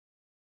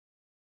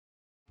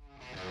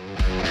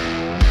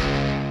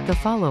The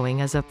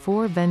following is a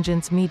For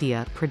Vengeance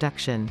Media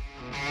production.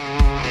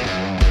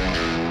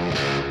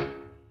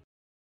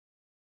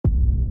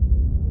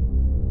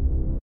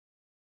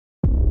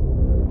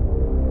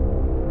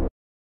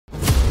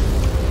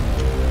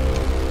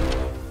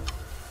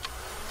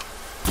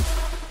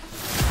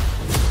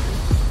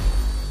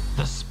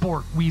 The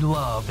sport we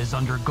love is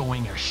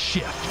undergoing a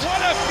shift.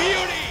 What a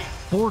beauty!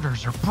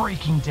 Borders are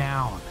breaking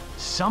down.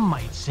 Some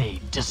might say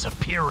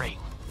disappearing.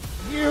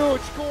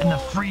 Huge goal! And the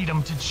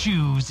freedom to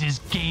choose is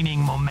gaining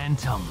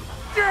momentum.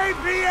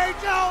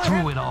 JPHL!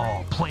 Through it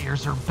all,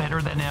 players are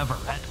better than ever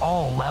at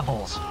all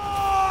levels.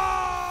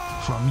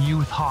 From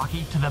youth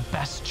hockey to the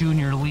best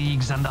junior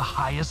leagues and the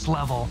highest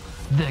level,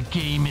 the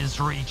game is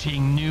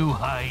reaching new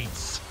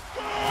heights.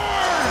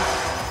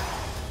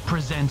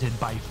 Presented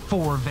by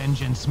For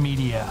Vengeance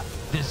Media,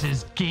 this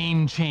is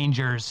Game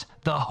Changers,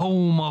 the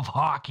home of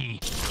hockey,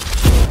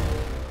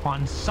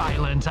 on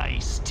Silent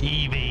Ice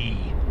TV.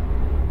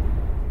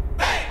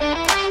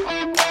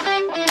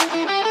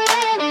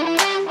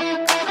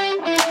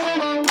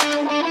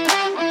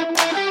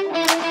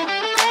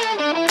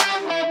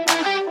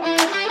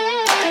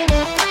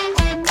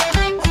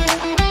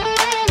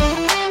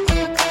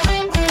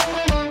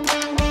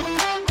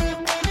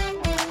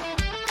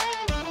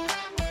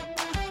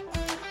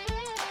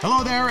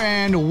 Hello there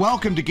and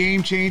welcome to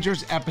Game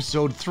Changers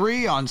episode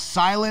 3 on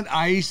Silent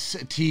Ice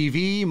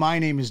TV. My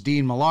name is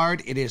Dean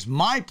Millard. It is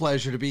my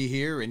pleasure to be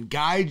here and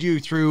guide you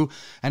through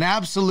an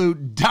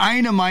absolute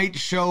dynamite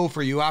show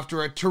for you.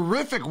 After a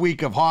terrific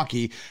week of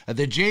hockey,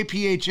 the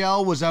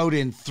JPHL was out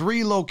in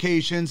 3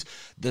 locations.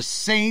 The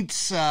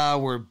Saints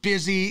were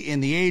busy in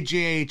the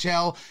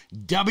AJHL.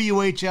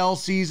 WHL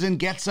season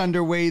gets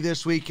underway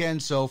this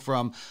weekend. So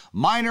from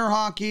minor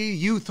hockey,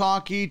 youth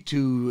hockey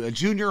to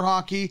junior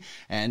hockey,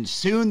 and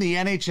soon the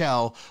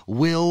NHL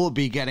will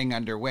be getting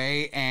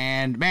underway.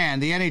 And man,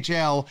 the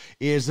NHL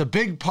is a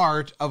big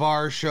part of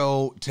our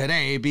show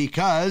today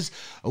because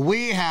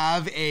we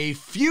have a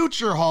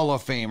future Hall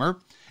of Famer,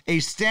 a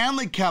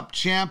Stanley Cup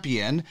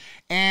champion,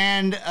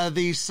 and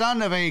the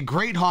son of a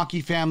great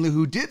hockey family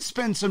who did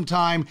spend some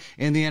time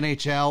in the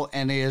NHL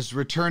and is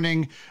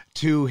returning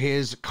to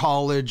his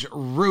college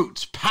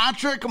roots.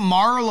 Patrick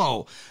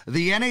Marleau,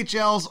 the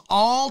NHL's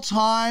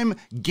all-time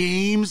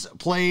games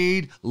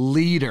played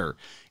leader,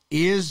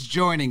 is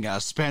joining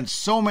us. Spent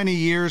so many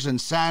years in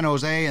San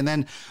Jose and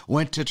then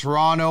went to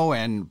Toronto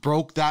and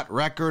broke that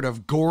record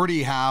of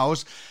Gordie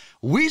Howe's.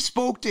 We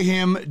spoke to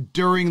him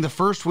during the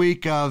first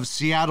week of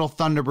Seattle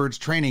Thunderbirds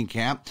training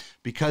camp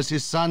because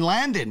his son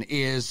Landon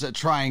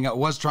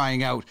was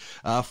trying out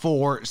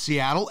for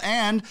Seattle,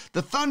 and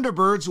the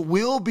Thunderbirds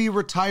will be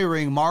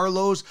retiring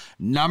Marleau's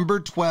number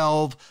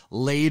 12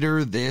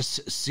 later this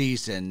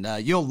season.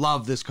 You'll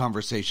love this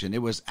conversation.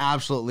 It was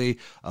absolutely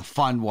a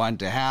fun one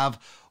to have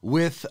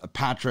with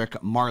Patrick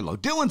Marleau.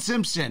 Dillon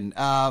Simpson,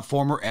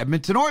 former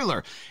Edmonton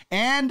Oiler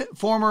and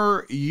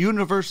former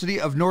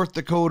University of North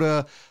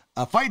Dakota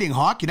Fighting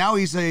Hawk. Now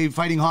he's a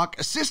Fighting Hawk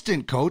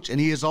assistant coach, and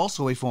he is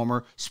also a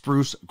former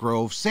Spruce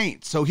Grove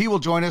Saint. So he will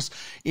join us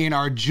in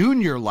our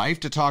junior life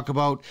to talk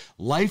about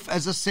life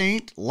as a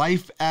Saint,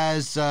 life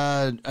as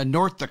a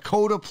North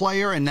Dakota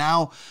player, and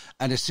now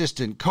an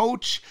assistant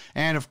coach,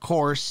 and of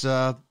course,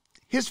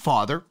 his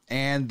father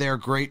and their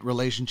great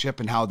relationship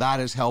and how that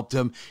has helped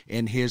him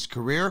in his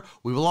career.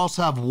 We will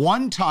also have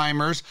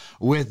one-timers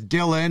with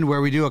Dillon,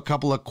 where we do a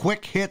couple of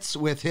quick hits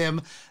with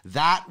him.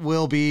 That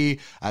will be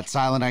at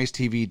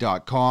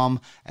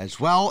silenticetv.com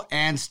as well.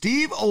 And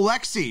Steve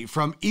Oleksy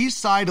from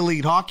Eastside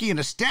Elite Hockey and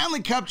a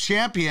Stanley Cup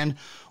champion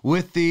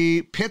with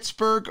the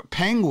Pittsburgh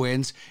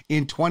Penguins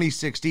in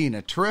 2016.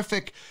 A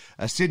terrific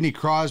Sidney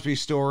Crosby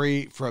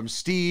story from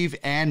Steve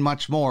and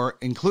much more,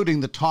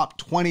 including the Top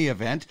 20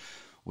 event,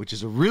 which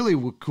is a really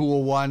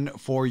cool one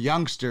for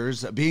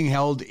youngsters being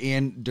held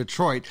in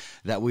Detroit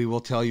that we will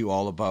tell you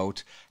all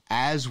about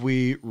as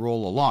we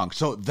roll along.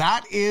 So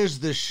that is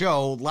the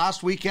show.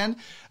 Last weekend,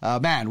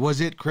 man,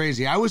 was it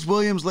crazy. I was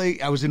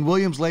in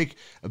Williams Lake,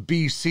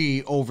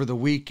 BC over the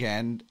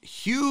weekend.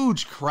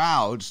 Huge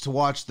crowds to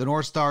watch the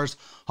North Stars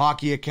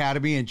Hockey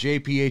Academy and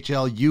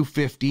JPHL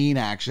U15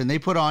 action. They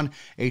put on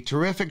a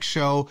terrific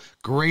show,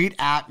 great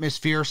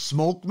atmosphere,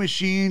 smoke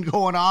machine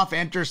going off,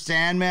 Enter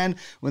Sandman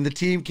when the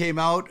team came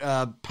out,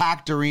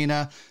 packed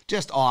arena,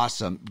 just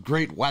awesome.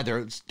 Great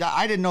weather.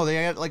 I didn't know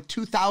they had like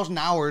 2,000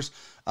 hours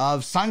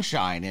of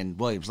sunshine in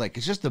Williams Lake.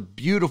 It's just a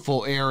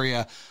beautiful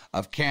area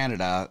of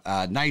Canada.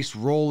 Nice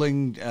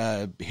rolling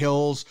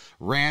hills,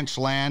 ranch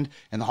land,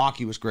 and the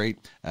hockey was great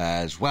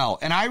as well.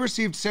 And I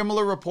received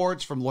similar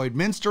reports from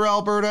Lloydminster,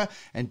 Alberta,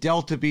 and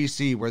Delta,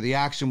 BC, where the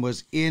action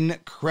was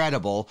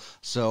incredible.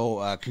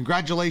 So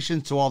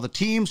congratulations to all the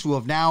teams who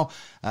have now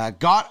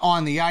got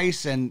on the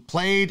ice and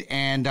played,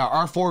 and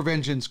our For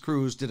Vengeance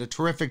crews did a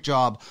terrific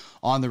job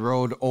on the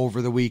road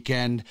over the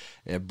weekend,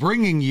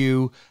 bringing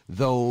you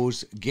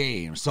those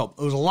games. So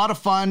it was a lot of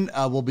fun.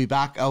 We'll be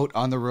back out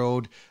on the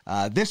road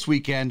this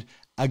weekend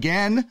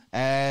again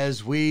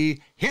as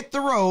we hit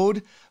the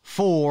road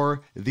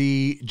for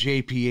the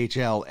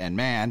JPHL. And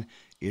man,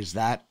 is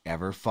that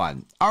ever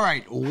fun? All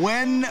right,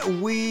 when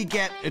we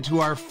get to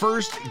our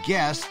first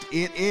guest,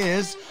 it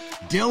is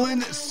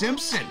Dillon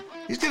Simpson.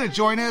 He's going to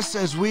join us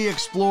as we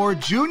explore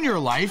junior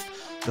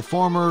life. The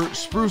former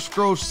Spruce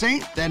Grove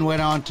Saint then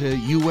went on to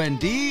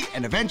UND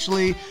and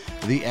eventually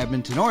the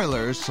Edmonton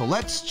Oilers. So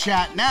let's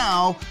chat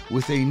now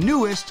with a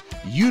newest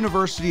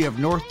University of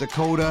North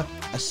Dakota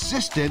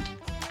assistant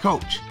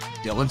coach,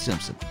 Dillon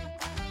Simpson.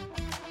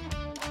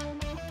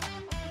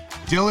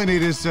 Dillon,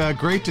 it is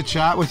great to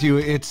chat with you.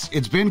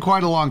 It's been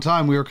quite a long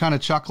time. We were kind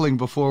of chuckling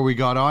before we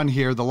got on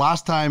here. The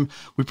last time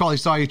we probably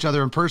saw each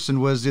other in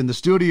person was in the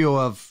studio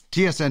of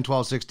TSN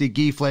 1260,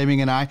 Guy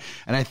Flaming and I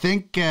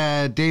think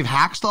Dave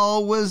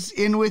Hackstall was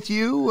in with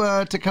you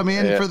to come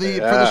in for the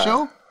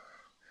show.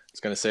 I was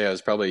going to say I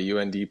was probably a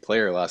UND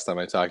player last time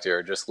I talked to you,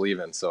 or just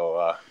leaving.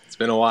 So it's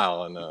been a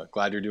while, and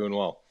glad you're doing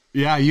well.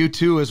 Yeah, you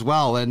too as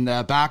well. And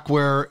back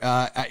where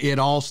it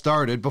all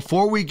started,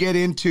 before we get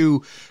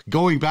into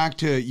going back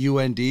to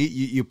UND,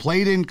 you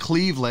played in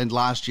Cleveland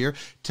last year.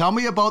 Tell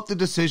me about the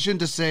decision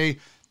to say,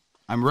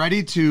 I'm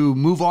ready to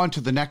move on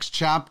to the next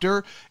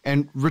chapter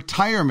and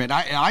retirement.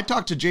 I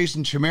talked to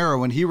Jason Chimera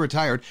when he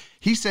retired.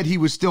 He said he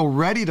was still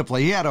ready to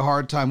play. He had a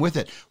hard time with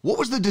it. What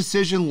was the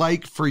decision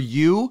like for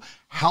you?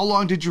 How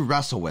long did you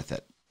wrestle with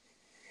it?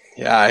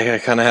 Yeah, I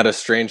kind of had a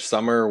strange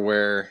summer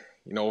where,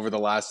 over the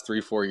last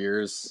 3-4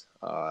 years,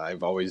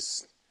 I've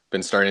always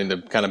been starting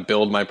to kind of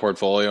build my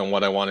portfolio and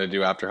what I wanted to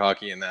do after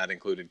hockey, and that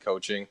included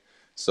coaching.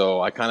 So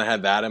I kind of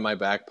had that in my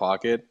back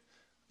pocket.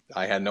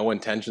 I had no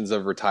intentions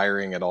of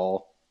retiring at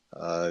all.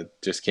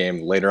 Just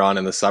came later on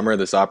in the summer.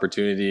 This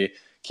opportunity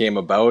came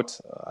about.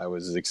 I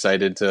was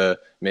excited to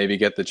maybe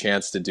get the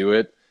chance to do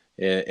it.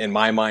 In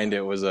my mind,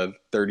 it was a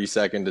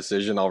 30-second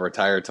decision. I'll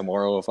retire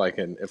tomorrow if I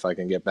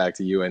can get back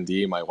to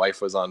UND. My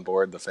wife was on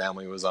board. The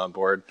family was on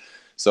board.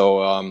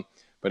 So,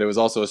 but it was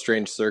also a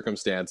strange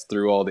circumstance.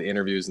 Through all the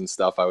interviews and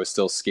stuff, I was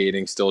still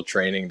skating, still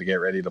training to get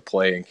ready to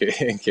play in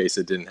case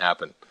it didn't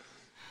happen.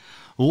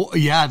 Well,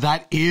 yeah,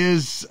 that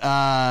is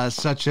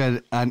such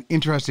an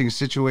interesting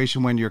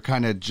situation when you're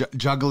kind of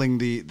juggling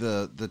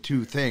the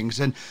two things.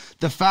 And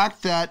the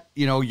fact that,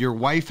 your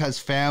wife has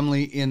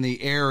family in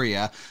the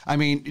area, I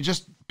mean,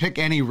 just pick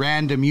any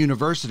random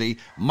university,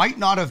 might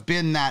not have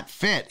been that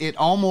fit. It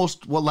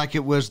almost like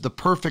it was the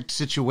perfect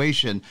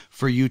situation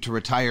for you to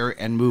retire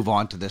and move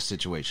on to this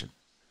situation.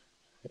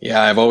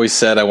 Yeah, I've always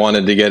said I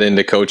wanted to get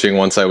into coaching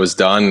once I was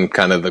done.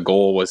 Kind of the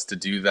goal was to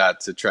do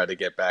that, to try to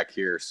get back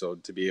here. So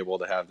to be able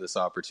to have this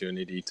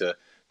opportunity to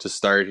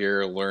start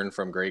here, learn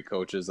from great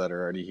coaches that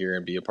are already here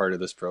and be a part of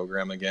this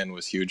program again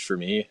was huge for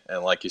me.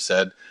 And like you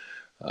said,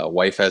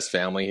 wife has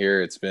family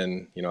here. It's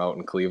been, out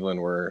in Cleveland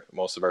where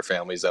most of our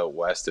family's out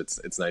west.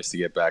 It's nice to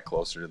get back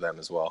closer to them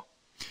as well.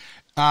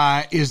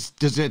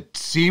 Does it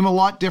seem a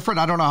lot different?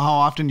 I don't know how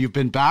often you've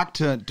been back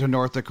to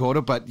North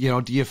Dakota, but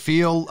do you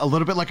feel a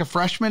little bit like a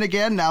freshman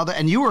again now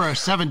and you were a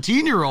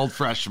 17-year-old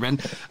freshman,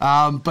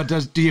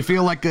 but do you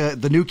feel like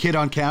the new kid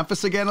on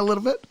campus again a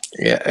little bit?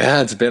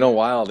 Yeah, it's been a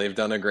while. They've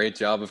done a great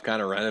job of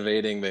kind of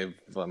renovating.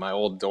 My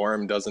old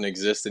dorm doesn't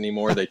exist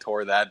anymore. They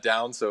tore that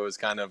down, so it was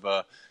kind of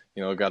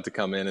got to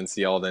come in and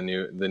see all the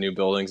new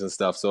buildings and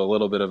stuff. So a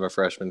little bit of a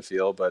freshman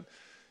feel, but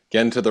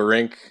getting to the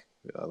rink.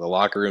 The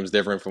locker room's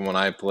different from when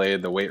I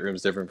played. The weight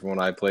room's different from when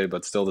I played,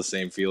 but still the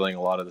same feeling,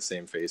 a lot of the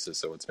same faces,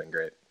 so it's been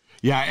great.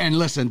 Yeah, and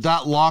listen,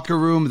 that locker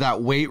room,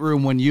 that weight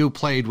room when you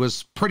played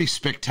was pretty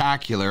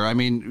spectacular. I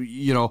mean,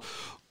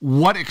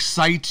 what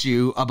excites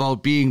you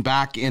about being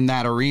back in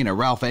that arena?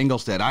 Ralph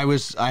Engelstad.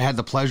 I had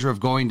the pleasure of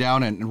going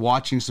down and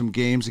watching some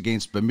games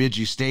against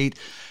Bemidji State.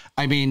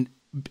 I mean,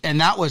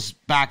 and that was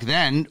back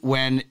then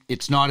when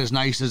it's not as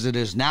nice as it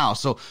is now.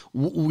 So,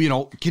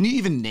 can you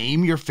even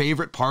name your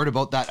favorite part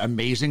about that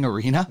amazing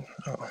arena?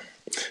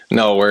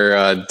 No,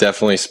 we're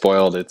definitely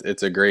spoiled.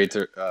 It's a great,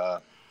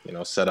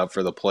 setup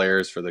for the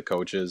players, for the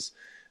coaches.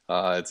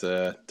 It's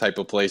a type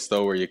of place,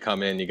 though, where you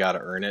come in, you got to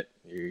earn it.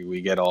 We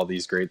get all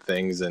these great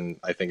things, and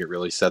I think it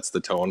really sets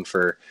the tone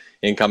for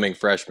incoming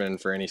freshmen,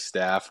 for any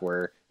staff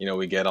where,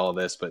 we get all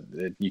this, but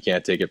you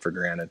can't take it for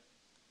granted.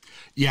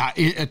 Yeah,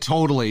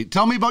 totally.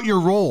 Tell me about your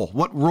role.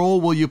 What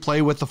role will you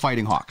play with the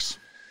Fighting Hawks?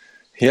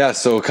 Yeah,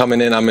 so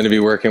coming in, I'm going to be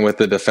working with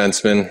the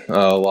defensemen.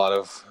 A lot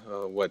of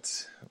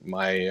what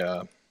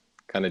my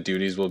kind of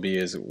duties will be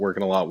is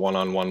working a lot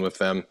one-on-one with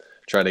them,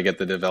 try to get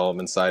the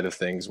development side of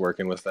things,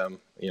 working with them.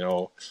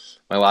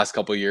 My last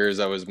couple of years,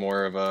 I was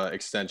more of an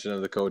extension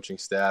of the coaching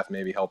staff,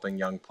 maybe helping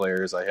young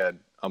players. I had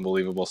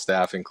unbelievable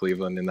staff in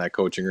Cleveland in that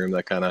coaching room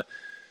that kind of,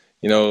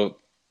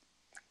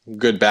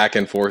 good back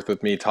and forth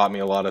with me, taught me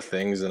a lot of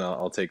things, and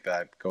I'll take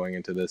that going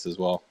into this as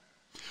well.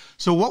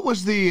 So what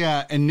was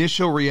the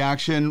initial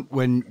reaction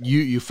when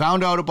you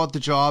found out about the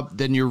job,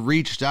 then you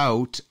reached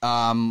out?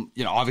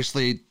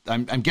 Obviously,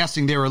 I'm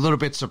guessing they were a little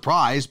bit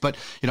surprised, but,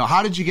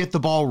 how did you get the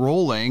ball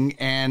rolling?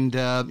 And,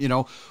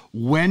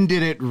 when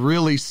did it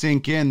really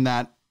sink in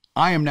that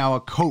I am now a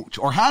coach,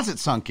 or has it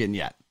sunk in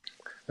yet?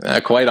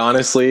 Quite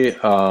honestly,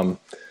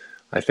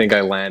 I think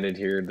I landed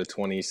here the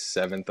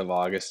 27th of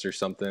August or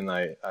something.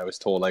 I was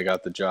told I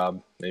got the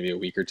job maybe a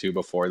week or two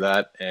before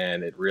that,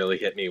 and it really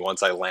hit me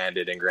once I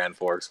landed in Grand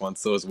Forks.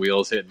 Once those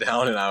wheels hit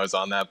down and I was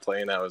on that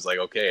plane, I was like,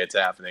 okay, it's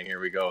happening. Here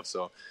we go.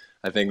 So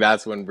I think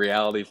that's when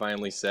reality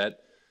finally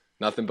set.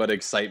 Nothing but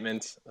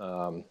excitement.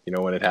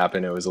 When it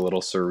happened, it was a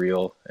little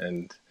surreal.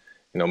 And,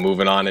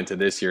 moving on into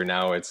this year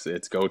now,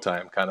 it's go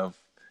time. Kind of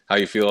how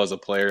you feel as a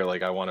player,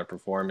 like I want to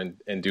perform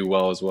and do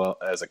well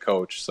as a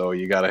coach. So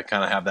you got to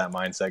kind of have that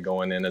mindset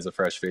going in as a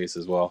fresh face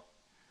as well.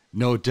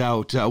 No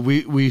doubt.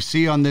 We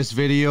see on this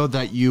video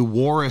that you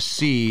wore a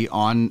C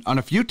on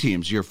a few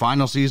teams. Your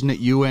final season at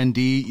UND,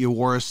 you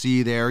wore a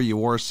C there. You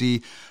wore a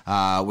C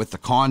with the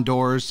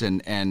Condors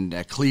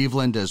and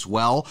Cleveland as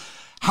well.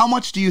 How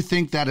much do you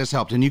think that has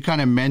helped? And you kind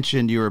of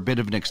mentioned you're a bit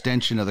of an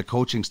extension of the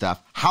coaching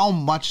staff. How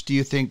much do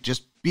you think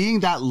just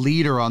being that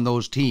leader on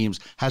those teams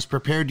has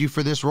prepared you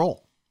for this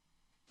role?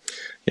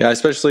 Yeah,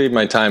 especially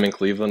my time in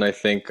Cleveland. I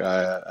think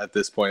at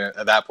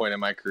that point in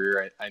my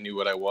career, I knew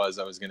what I was.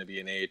 I was going to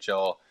be an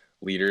AHL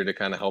leader to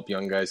kind of help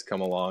young guys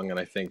come along, and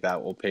I think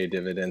that will pay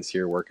dividends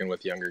here working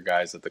with younger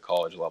guys at the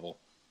college level.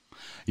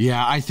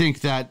 Yeah, I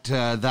think that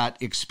that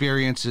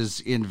experience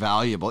is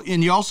invaluable.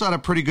 And you also had a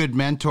pretty good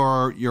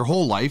mentor your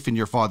whole life in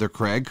your father,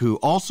 Craig, who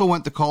also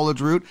went the college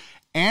route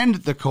and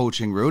the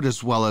coaching route,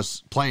 as well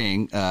as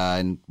playing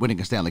and winning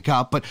a Stanley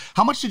Cup. But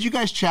how much did you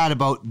guys chat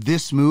about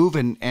this move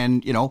and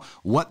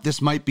what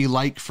this might be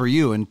like for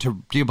you, and to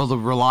be able to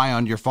rely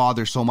on your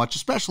father so much,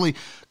 especially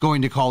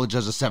going to college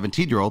as a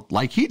 17-year-old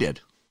like he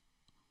did?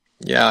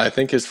 Yeah, I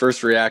think his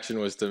first reaction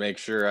was to make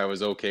sure I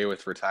was okay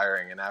with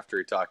retiring. And after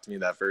he talked to me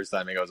that first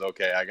time, he goes,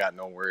 okay, I got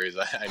no worries.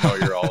 I know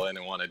you're all in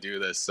and want to do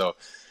this. So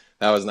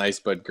that was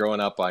nice. But growing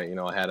up, I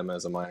had him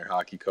as a minor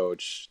hockey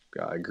coach.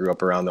 I grew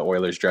up around the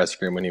Oilers dressing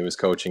room when he was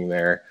coaching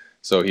there.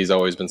 So he's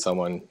always been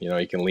someone,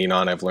 you can lean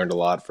on. I've learned a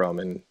lot from.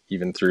 And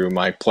even through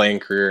my playing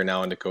career,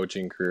 now into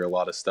coaching career, a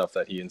lot of stuff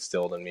that he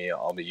instilled in me,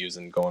 I'll be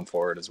using going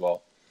forward as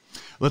well.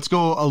 Let's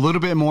go a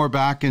little bit more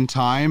back in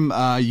time.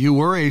 You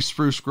were a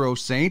Spruce Grove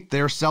Saint.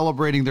 They're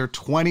celebrating their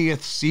 20th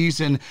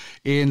season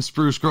in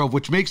Spruce Grove,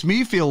 which makes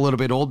me feel a little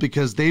bit old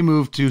because they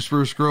moved to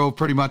Spruce Grove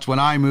pretty much when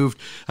I moved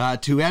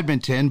to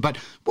Edmonton. But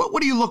what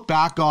do you look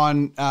back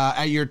on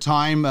at your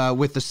time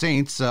with the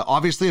Saints?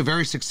 Obviously a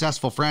very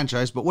successful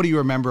franchise, but what do you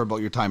remember about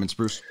your time in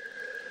Spruce?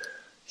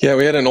 Yeah,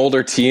 we had an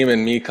older team,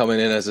 and me coming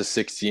in as a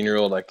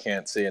 16-year-old, I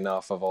can't say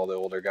enough of all the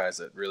older guys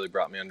that really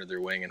brought me under their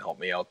wing and helped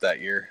me out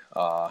that year.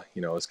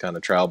 It was kind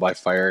of trial by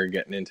fire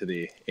getting into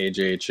the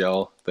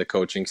AJHL. The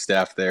coaching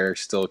staff there,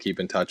 still keep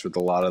in touch with a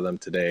lot of them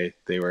today.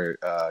 They were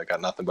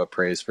got nothing but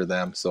praise for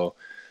them. So,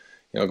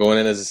 going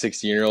in as a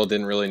 16-year-old,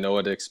 didn't really know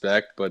what to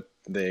expect, but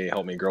they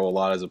helped me grow a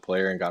lot as a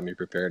player and got me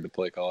prepared to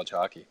play college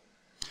hockey.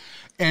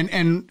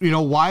 And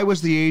why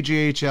was the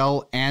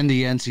AJHL and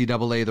the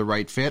NCAA the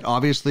right fit?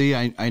 Obviously,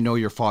 I know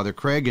your father,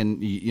 Craig,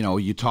 and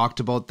you talked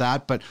about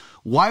that, but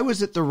why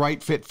was it the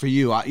right fit for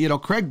you?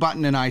 Craig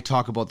Button and I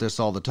talk about this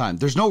all the time.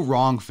 There's no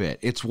wrong fit.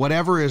 It's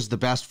whatever is the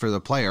best for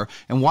the player.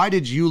 And why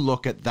did you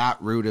look at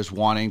that route as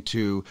wanting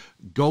to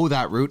go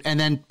that route and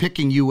then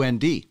picking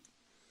UND?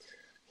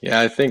 Yeah,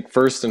 I think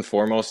first and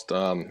foremost,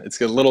 it's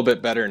a little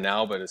bit better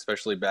now, but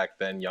especially back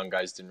then, young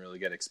guys didn't really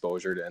get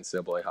exposure to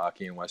NCAA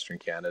hockey in Western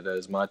Canada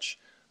as much.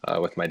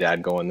 With my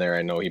dad going there,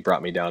 I know he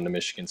brought me down to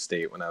Michigan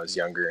State when I was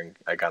younger, and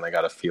I kind of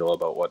got a feel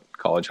about what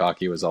college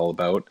hockey was all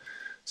about.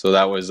 So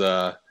that was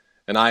an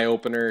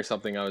eye-opener,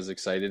 something I was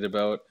excited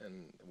about,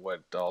 and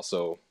what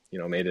also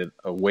made it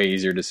a way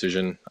easier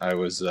decision. I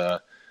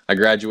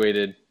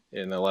graduated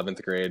in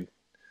 11th grade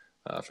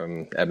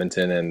from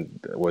Edmonton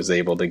and was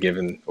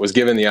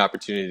given the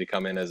opportunity to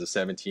come in as a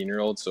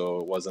 17-year-old. So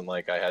it wasn't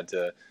like I had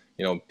to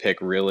pick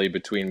really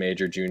between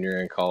major, junior,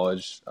 and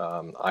college.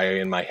 I,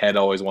 in my head,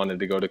 always wanted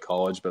to go to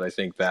college, but I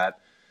think that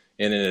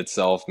in and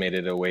itself made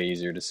it a way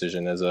easier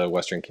decision as a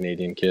Western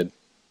Canadian kid.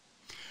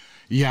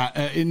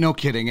 Yeah, no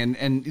kidding.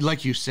 And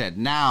like you said,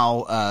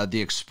 now the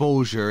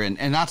exposure,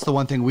 and that's the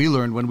one thing we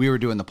learned when we were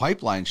doing the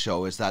Pipeline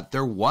show, is that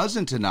there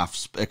wasn't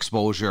enough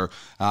exposure.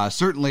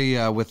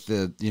 Certainly with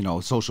the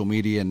social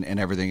media and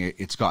everything,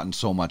 it's gotten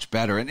so much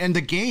better. And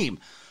the game.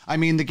 I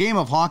mean, the game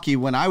of hockey,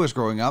 when I was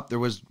growing up, there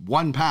was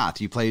one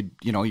path. You played,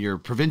 your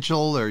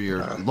provincial or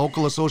your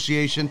local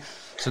association.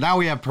 So now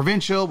we have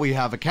provincial, we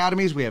have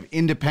academies, we have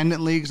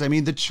independent leagues. I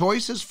mean, the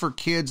choices for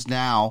kids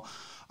now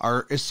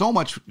is so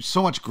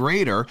much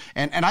greater.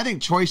 And I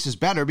think choice is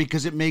better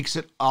because it makes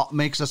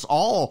us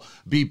all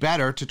be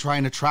better to try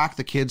and attract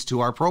the kids to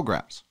our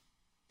programs.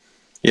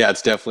 Yeah,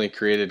 it's definitely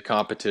created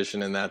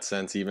competition in that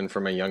sense, even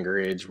from a younger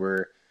age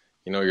where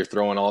you're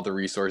throwing all the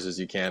resources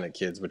you can at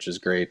kids, which is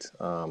great.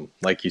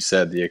 Like you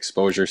said, the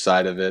exposure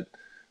side of it,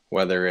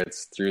 whether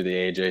it's through the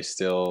AJ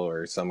still,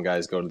 or some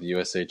guys go to the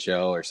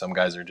USHL, or some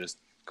guys are just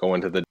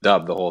going to the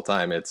dub the whole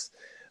time.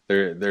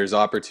 There's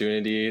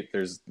opportunity.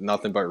 There's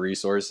nothing but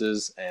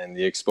resources, and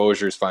the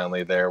exposure is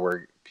finally there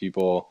where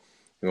people,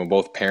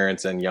 both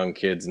parents and young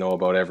kids know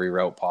about every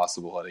route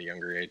possible at a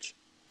younger age.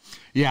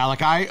 Yeah,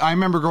 like I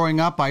remember growing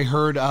up, I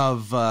heard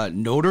of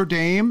Notre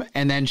Dame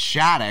and then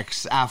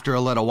Shattuck's after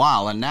a little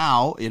while. And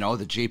now, the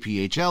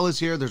JPHL is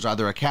here. There's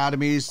other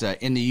academies.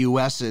 In the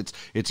U.S.,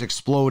 it's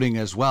exploding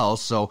as well.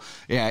 So,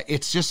 yeah,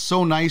 it's just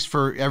so nice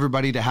for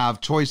everybody to have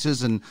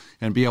choices and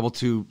be able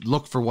to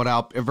look for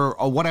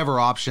whatever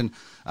option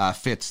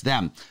fits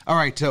them. All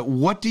right,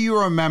 what do you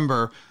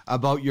remember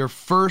about your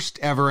first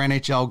ever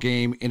NHL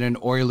game in an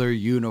Oiler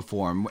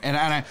uniform? And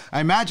I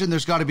imagine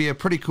there's got to be a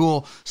pretty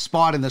cool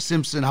spot in the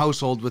Simpson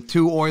household with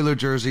 2 Oiler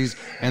jerseys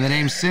and the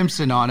name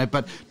Simpson on it.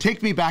 But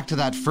take me back to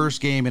that first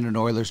game in an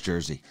Oilers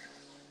jersey.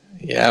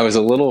 Yeah, it was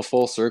a little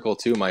full circle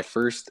too. My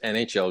first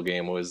NHL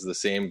game was the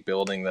same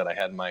building that I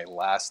had my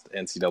last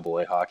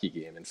NCAA hockey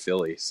game in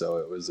Philly. So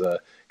it was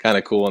kind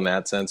of cool in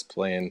that sense,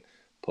 playing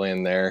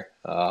there.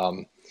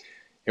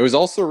 It was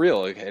also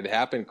real. It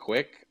happened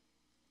quick.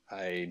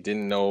 I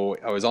didn't know.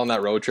 I was on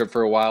that road trip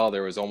for a while.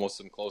 There was almost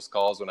some close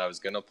calls when I was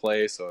going to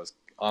play. So I was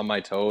on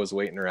my toes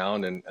waiting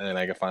around, and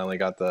I finally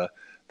got the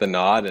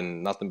nod,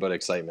 and nothing but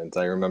excitement.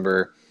 I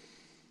remember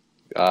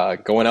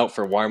going out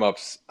for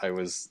warm-ups. I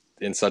was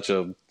in such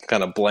a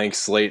kind of blank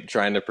slate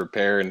trying to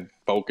prepare and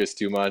focus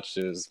too much.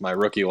 It was my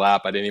rookie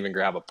lap. I didn't even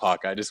grab a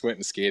puck. I just went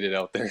and skated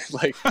out there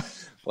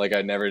like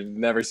I'd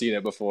never seen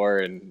it before.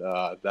 And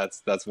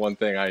that's one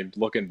thing I,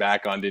 looking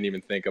back on, didn't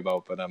even think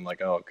about. But I'm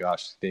like, oh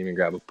gosh, didn't even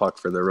grab a puck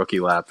for the rookie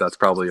lap. That's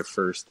probably a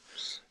first.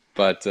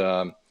 But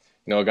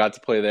got to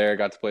play there.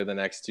 Got to play the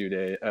next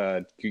 2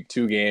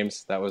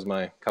 games. That was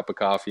my cup of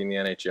coffee in the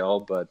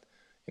NHL. But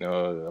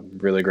I'm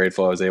really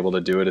grateful I was able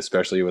to do it,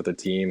 especially with a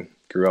team.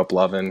 Grew up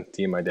loving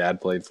team my dad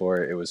played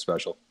for. It was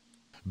special.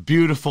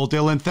 Beautiful,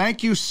 Dillon.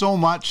 Thank you so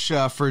much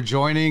for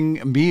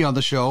joining me on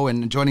the show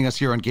and joining us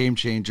here on Game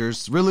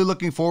Changers. Really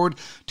looking forward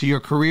to your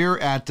career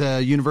at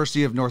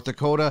University of North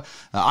Dakota.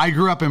 I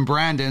grew up in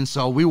Brandon,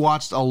 so we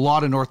watched a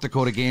lot of North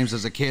Dakota games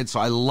as a kid. So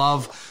I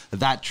love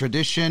that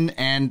tradition,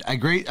 and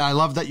I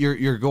love that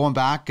you're going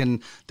back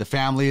and the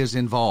family is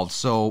involved.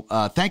 So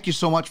thank you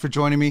so much for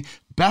joining me.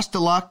 Best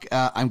of luck.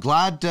 I'm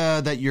glad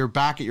that you're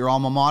back at your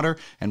alma mater,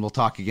 and we'll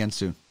talk again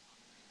soon.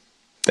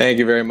 Thank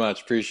you very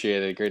much.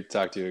 Appreciate it. Great to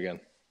talk to you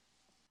again.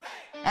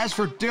 As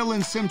for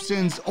Dillon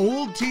Simpson's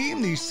old team,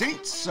 the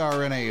Saints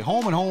are in a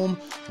home-and-home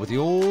with the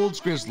Olds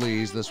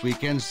Grizzlies this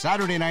weekend,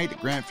 Saturday night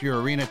at Grant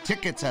Fuhr Arena.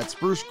 Tickets at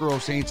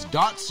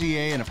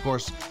sprucegrovesaints.ca. And, of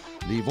course,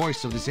 the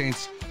voice of the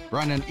Saints,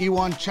 Brendan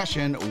Ewan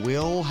Cheshin,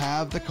 will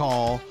have the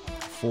call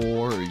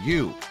for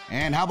you.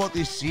 And how about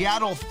the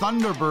Seattle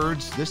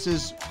Thunderbirds? This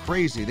is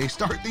crazy. They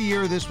start the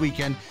year this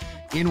weekend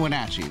in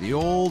Wenatchee. The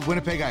old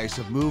Winnipeg Ice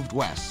have moved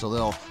west, so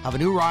they'll have a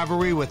new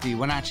rivalry with the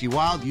Wenatchee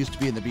Wild, used to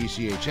be in the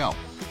BCHL.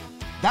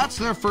 That's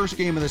their first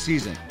game of the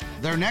season.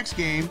 Their next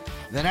game,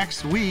 the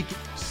next week,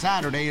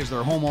 Saturday, is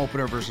their home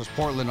opener versus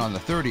Portland on the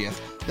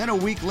 30th. Then a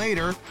week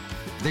later,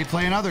 they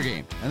play another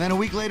game. And then a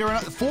week later,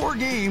 4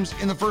 games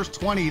in the first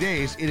 20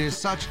 days. It is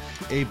such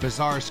a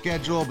bizarre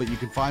schedule, but you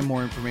can find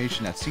more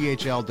information at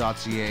chl.ca/Seattle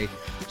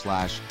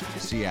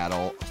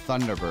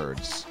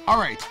Thunderbirds. All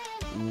right,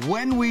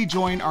 when we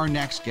join our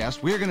next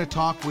guest, we're going to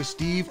talk with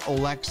Steve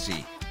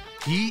Oleksy.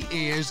 He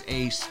is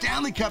a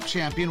Stanley Cup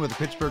champion with the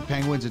Pittsburgh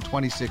Penguins in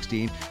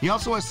 2016. He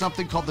also has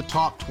something called the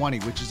Top 20,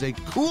 which is a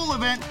cool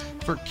event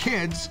for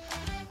kids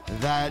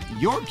that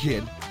your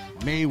kid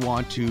may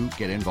want to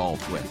get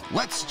involved with.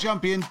 Let's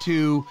jump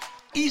into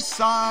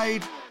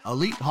Eastside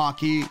Elite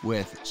Hockey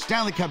with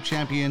Stanley Cup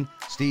champion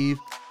Steve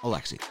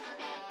Oleksy.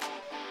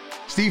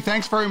 Steve,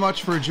 thanks very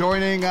much for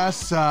joining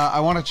us. I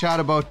want to chat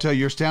about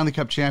your Stanley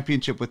Cup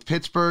championship with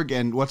Pittsburgh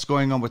and what's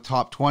going on with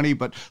Top 20,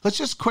 but let's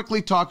just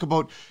quickly talk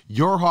about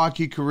your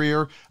hockey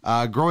career,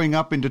 growing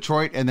up in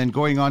Detroit and then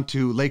going on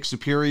to Lake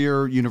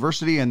Superior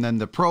University and then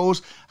the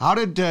pros. How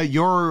did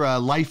your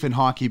life in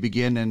hockey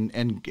begin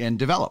and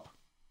develop?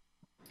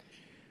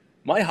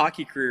 My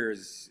hockey career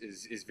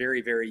is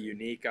very, very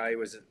unique. I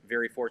was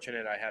very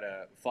fortunate. I had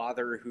a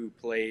father who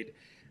played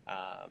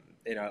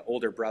and an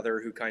older brother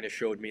who kind of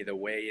showed me the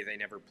way. They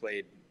never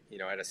played,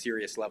 at a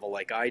serious level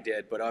like I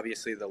did, but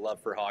obviously the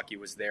love for hockey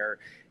was there,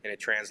 and it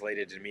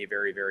translated to me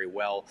very, very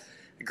well.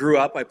 I grew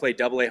up, I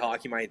played AA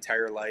hockey my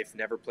entire life,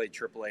 never played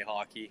AAA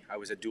hockey. I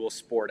was a dual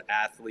sport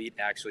athlete.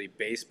 Actually,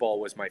 baseball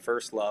was my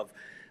first love.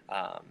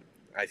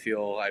 I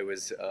feel I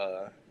was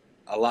a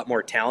lot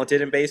more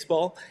talented in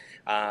baseball,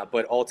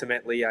 but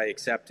ultimately I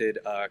accepted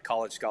a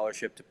college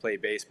scholarship to play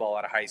baseball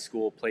out of high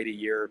school, played a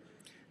year,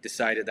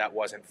 decided that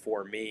wasn't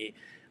for me.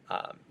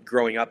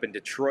 Growing up in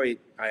Detroit,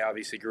 I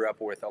obviously grew up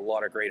with a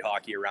lot of great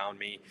hockey around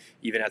me,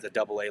 even at the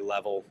AA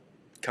level.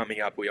 Coming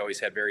up, we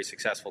always had very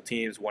successful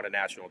teams, won a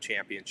national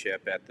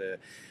championship at the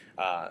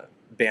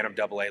Bantam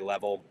AA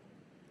level.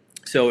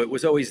 So it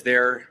was always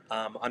there,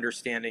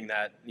 understanding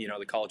that,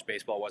 the college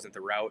baseball wasn't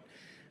the route.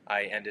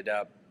 I ended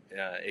up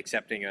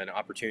accepting an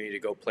opportunity to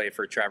go play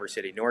for Traverse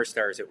City North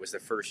Stars. It was the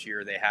first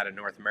year they had a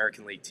North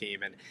American League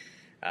team, and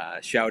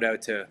shout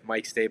out to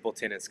Mike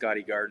Stapleton and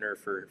Scotty Gardner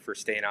for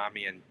staying on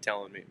me and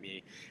telling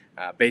me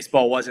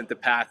baseball wasn't the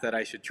path that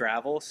I should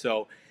travel.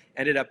 So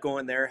ended up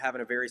going there,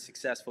 having a very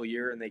successful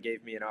year, and they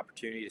gave me an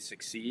opportunity to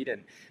succeed,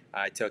 and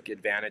I took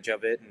advantage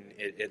of it, and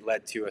it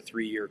led to a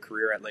 3-year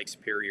career at Lake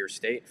Superior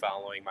State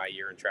following my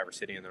year in Traverse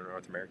City in the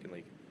North American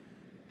League.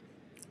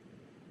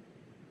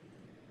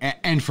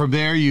 And from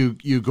there, you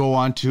go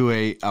on to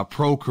a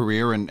pro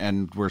career,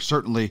 and we're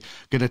certainly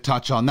going to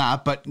touch on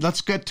that. But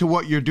let's get to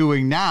what you're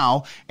doing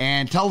now,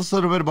 and tell us a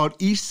little bit about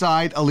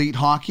Eastside Elite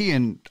Hockey.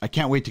 And I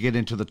can't wait to get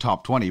into the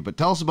top 20, but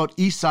tell us about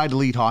Eastside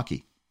Elite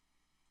Hockey.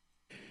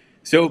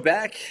 So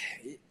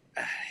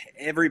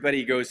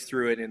everybody goes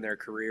through it in their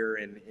career,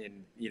 and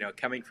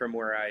coming from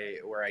where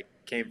I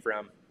came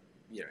from,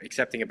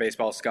 accepting a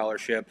baseball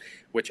scholarship,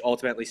 which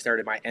ultimately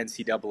started my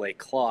NCAA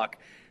clock.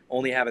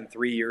 Only having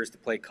 3 years to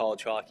play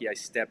college hockey, I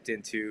stepped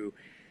into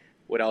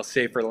what I'll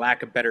say, for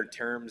lack of better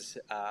terms,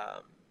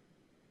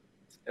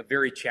 a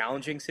very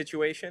challenging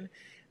situation.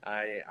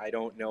 I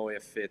don't know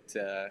if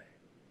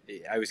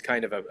I was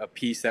kind of a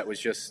piece that was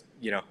just,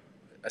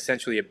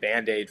 essentially a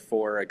Band-Aid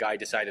for a guy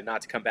decided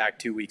not to come back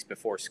 2 weeks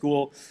before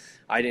school.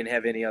 I didn't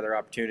have any other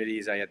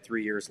opportunities. I had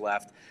 3 years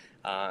left.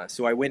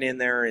 So I went in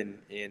there, and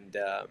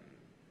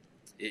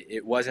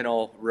it wasn't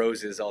all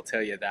roses, I'll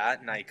tell you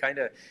that. And I kind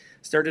of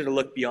started to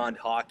look beyond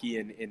hockey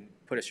and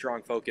put a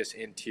strong focus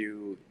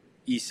into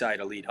Eastside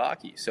Elite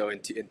Hockey. So in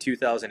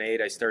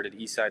 2008, I started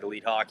Eastside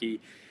Elite Hockey.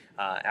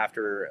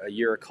 After a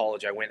year of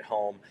college, I went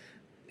home.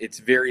 It's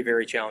very,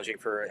 very challenging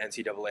for an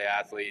NCAA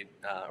athlete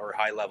or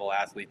high-level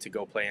athlete to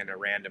go play in a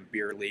random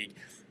beer league.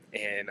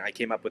 And I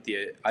came up with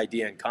the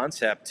idea and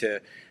concept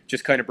to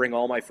just kind of bring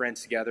all my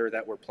friends together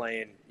that were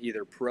playing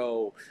either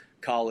pro,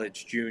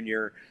 college,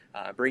 junior,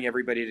 bring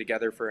everybody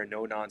together for a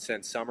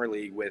no-nonsense summer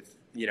league with,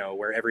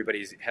 where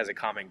everybody has a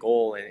common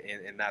goal,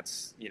 and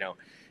that's,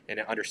 and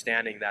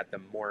understanding that the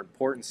more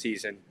important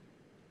season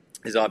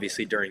is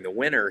obviously during the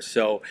winter.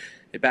 So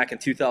back in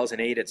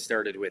 2008, it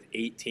started with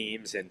 8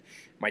 teams, and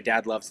my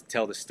dad loves to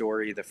tell the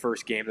story. The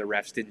first game, the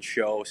refs didn't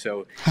show,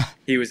 so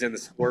he was in the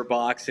score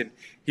box, and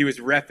he was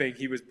reffing.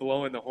 He was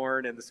blowing the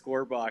horn in the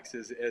score box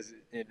as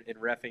in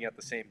reffing at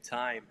the same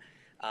time.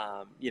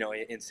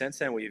 And since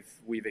then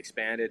we've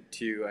expanded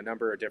to a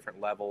number of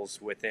different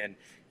levels within,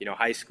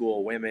 high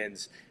school,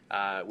 women's.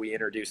 We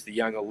introduced the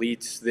Young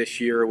Elites this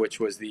year,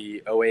 which was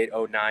the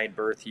 08-09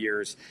 birth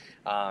years.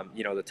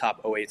 The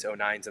top 08s,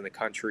 09s in the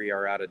country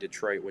are out of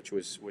Detroit, which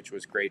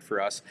was great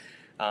for us.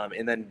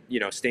 And then,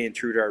 staying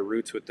true to our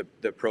roots with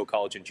the pro,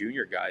 college, and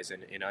junior guys,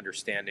 and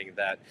understanding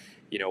that,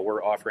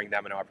 we're offering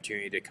them an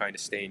opportunity to kind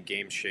of stay in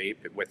game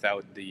shape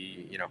without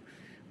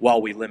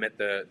while we limit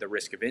the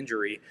risk of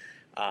injury.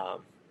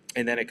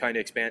 And then it kind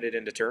of expanded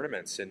into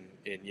tournaments, and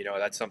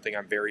that's something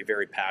I'm very,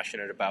 very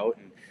passionate about.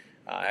 And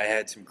I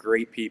had some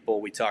great people.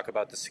 We talk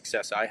about the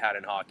success I had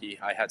in hockey.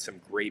 I had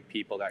some great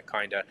people that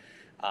kind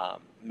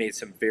of made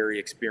some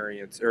very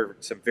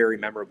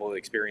memorable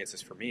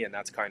experiences for me, and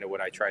that's kind of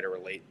what I try to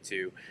relate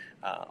to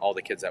all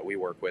the kids that we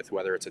work with,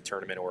 whether it's a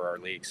tournament or our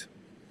leagues.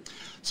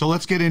 So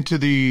let's get into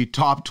the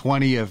top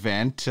 20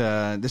 event.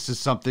 This is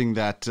something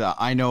that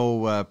I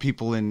know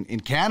people in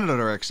Canada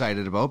are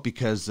excited about,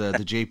 because the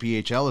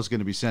JPHL is going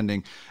to be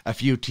sending a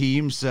few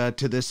teams to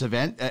this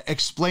event.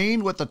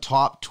 Explain what the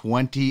top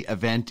 20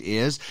 event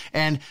is,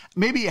 and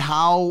maybe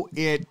how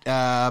it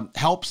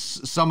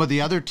helps some of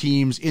the other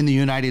teams in the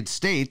United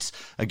States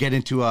get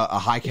into a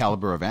high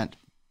caliber event.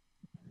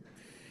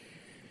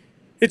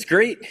 It's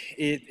great.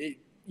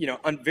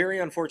 Very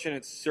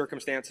unfortunate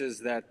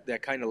circumstances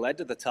that kind of led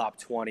to the top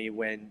 20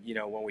 when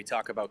we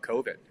talk about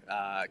COVID.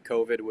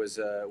 COVID was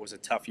a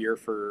tough year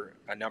for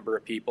a number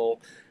of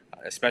people,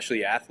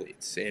 especially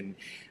athletes. And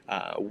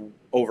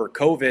over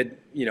COVID,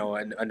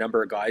 a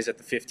number of guys at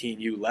the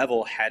 15U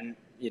level hadn't,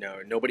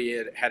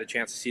 nobody had a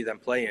chance to see them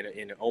play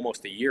in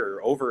almost a year,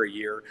 or over a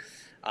year.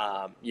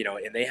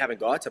 And they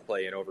haven't got to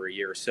play in over a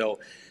year. So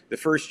the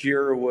first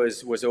year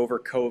was over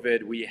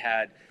COVID. We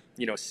had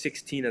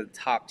 16 of the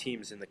top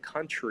teams in the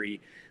country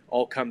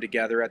all come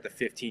together at the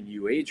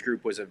 15U age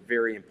group. Was a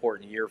very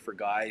important year for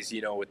guys,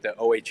 with the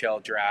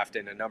OHL draft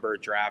and a number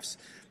of drafts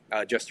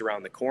just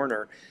around the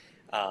corner.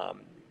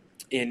 And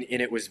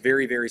it was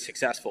very, very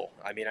successul.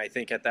 I mean, I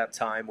think at that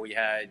time we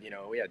had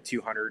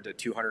 200 to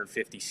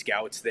 250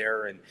 scouts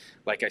there. And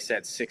like I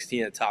said,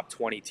 16 of the top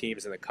 20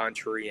 teams in the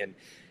country. And,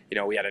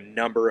 we had a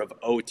number of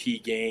OT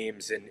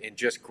games and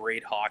just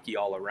great hockey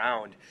all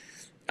around.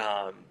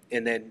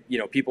 And then,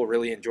 people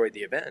really enjoyed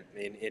the event.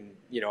 And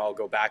I'll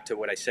go back to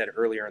what I said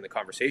earlier in the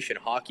conversation,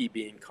 hockey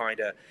being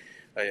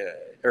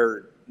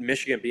or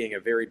Michigan being a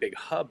very big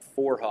hub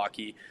for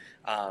hockey.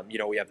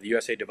 We have the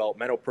USA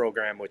Developmental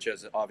Program, which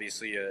is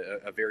obviously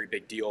a very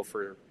big deal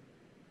for,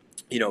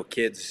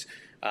 kids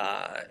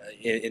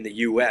in the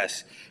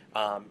U.S.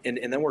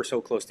 And then we're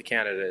so close to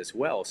Canada as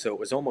well. So it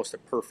was almost a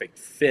perfect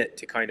fit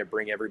to kind of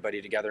bring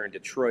everybody together in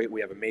Detroit.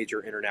 We have a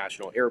major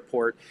international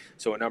airport,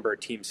 so a number of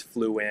teams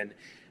flew in.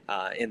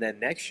 And then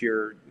next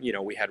year,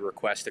 we had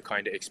requests to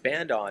kind of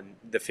expand on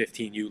the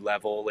 15U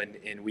level,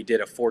 and we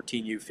did a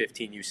 14U,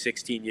 15U,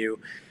 16U,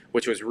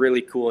 which was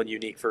really cool and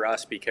unique for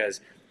us because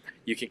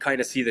you can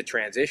kind of see the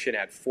transition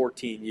at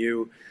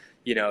 14U.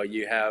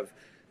 You have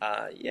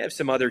You have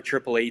some other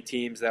AAA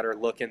teams that are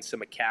looking,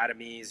 some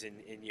academies,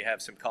 and you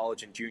have some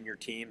college and junior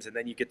teams, and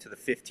then you get to the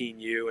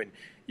 15U, and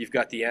you've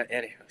got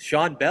and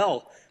Sean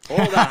Bell.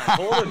 Hold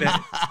a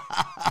minute.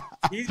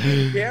 He's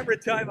getting camera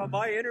time on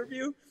my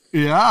interview.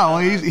 Yeah, well,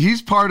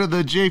 he's part of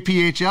the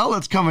JPHL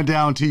that's coming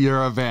down to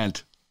your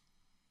event.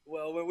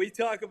 Well, when we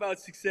talk about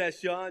success,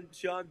 Sean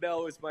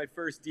Bell was my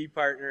first D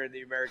partner in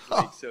the American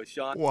League. So,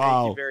 Sean,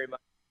 Thank you very much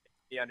for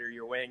being under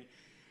your wing.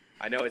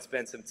 I know it's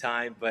been some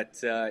time,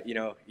 but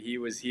he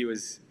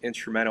was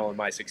instrumental in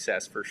my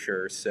success for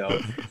sure. So,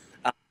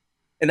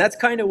 and that's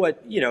kind of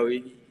what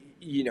we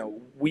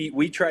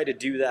try to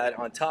do that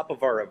on top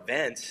of our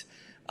events.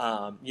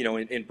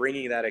 In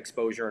bringing that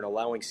exposure and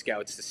allowing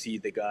scouts to see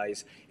the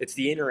guys. It's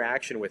the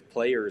interaction with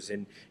players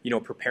and,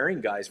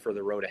 preparing guys for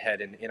the road ahead.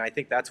 And I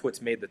think that's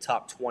what's made the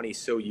top 20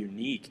 so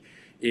unique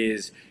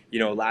is,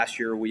 last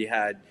year we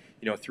had,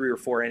 3 or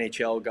 4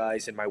 NHL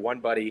guys, and my one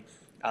buddy,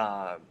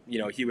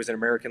 he was an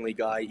American League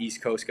guy,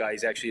 East Coast guy.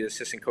 He's actually the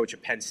assistant coach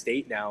at Penn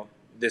State now.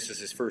 This is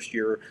his first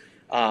year.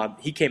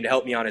 He came to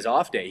help me on his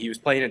off day. He was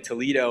playing in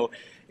Toledo,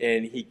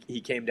 and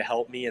he came to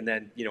help me. And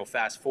then,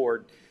 fast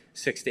forward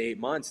 6 to 8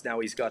 months,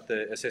 now he's got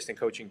the assistant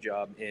coaching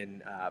job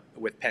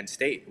with Penn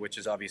State, which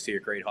is obviously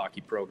a great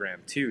hockey program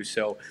too.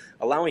 So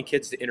allowing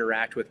kids to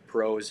interact with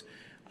pros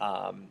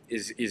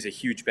is a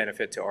huge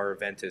benefit to our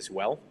event as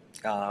well.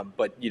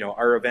 But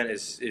our event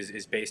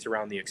is based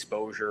around the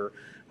exposure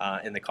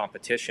and the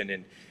competition.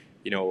 And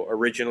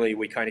originally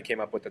we kind of came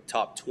up with the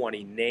top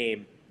 20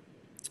 name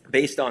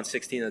based on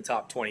 16 of the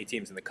top 20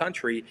 teams in the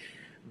country,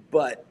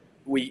 but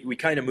we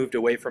kind of moved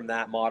away from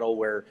that model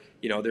where,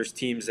 there's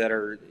teams that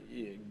are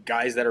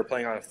guys that are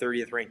playing on a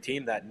 30th ranked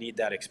team that need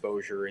that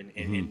exposure and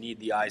need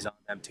the eyes on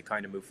them to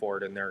kind of move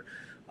forward in their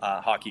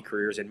hockey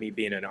careers. And me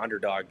being an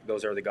underdog,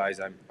 those are the guys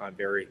I'm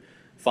very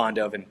fond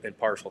of and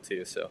partial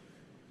to. So.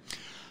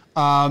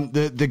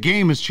 The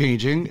game is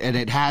changing, and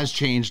it has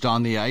changed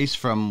on the ice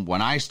from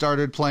when I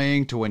started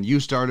playing to when you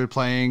started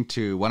playing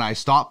to when I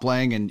stopped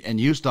playing and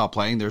you stopped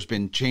playing. There's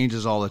been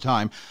changes all the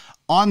time.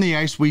 On the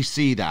ice, we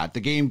see that. The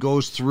game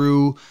goes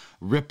through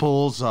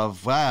ripples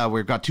of,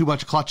 we've got too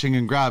much clutching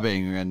and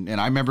grabbing.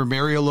 And I remember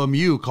Mario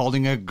Lemieux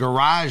calling a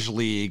garage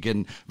league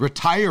and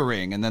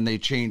retiring, and then they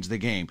changed the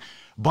game.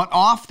 But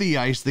off the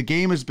ice, the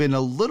game has been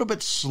a little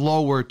bit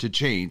slower to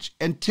change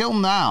until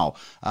now.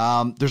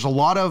 There's a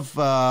lot of,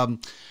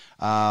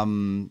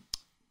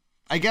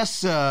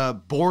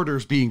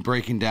 borders being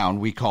broken down,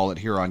 we call it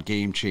here on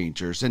Game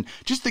Changers. And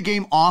just the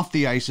game off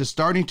the ice is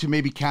starting to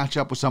maybe catch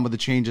up with some of the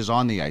changes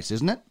on the ice,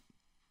 isn't it?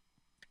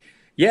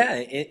 Yeah,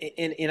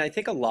 and I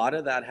think a lot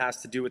of that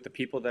has to do with the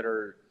people that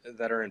are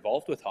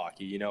involved with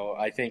hockey.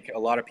 I think a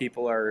lot of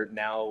people are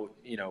now,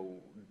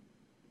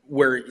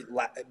 where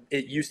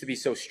it used to be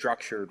so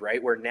structured, right?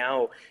 Where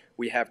now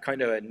we have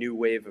kind of a new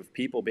wave of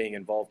people being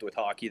involved with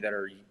hockey that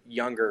are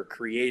younger,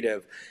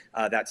 creative,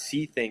 that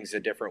see things a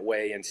different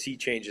way and see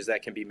changes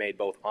that can be made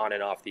both on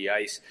and off the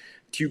ice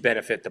to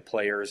benefit the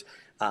players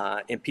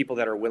and people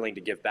that are willing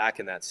to give back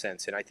in that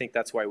sense. And I think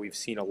that's why we've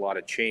seen a lot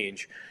of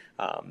change,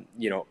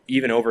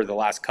 even over the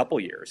last couple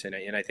years.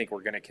 And I think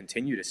we're going to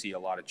continue to see a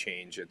lot of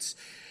change. It's,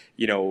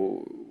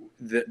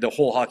 the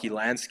whole hockey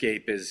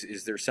landscape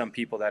is there's some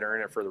people that are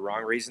in it for the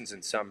wrong reasons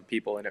and some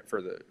people in it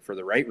for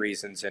the right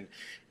reasons. And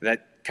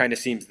that kind of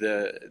seems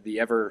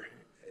the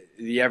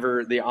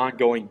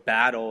ongoing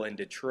battle in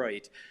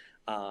Detroit.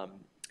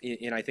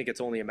 And I think it's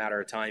only a matter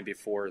of time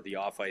before the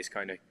off ice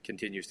kind of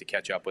continues to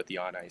catch up with the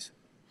on ice.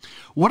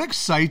 What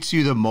excites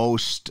you the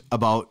most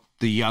about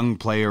the young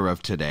player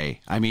of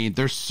today? I mean,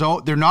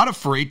 they're not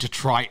afraid to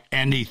try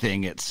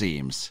anything, it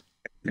seems.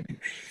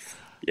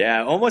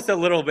 Yeah, almost a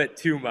little bit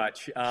too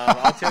much.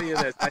 I'll tell you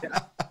this.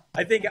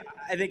 I think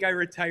I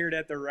retired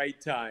at the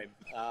right time.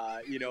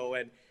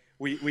 When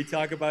we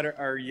talk about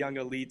our young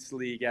elites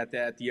league at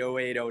the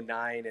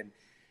 08-09 and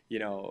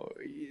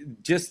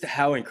just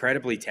how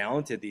incredibly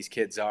talented these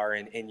kids are.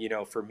 And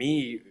for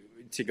me,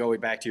 to go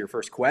back to your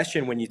first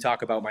question, when you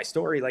talk about my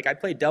story, like I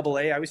played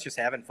AA, I was just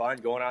having fun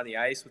going on the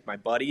ice with my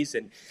buddies.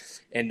 And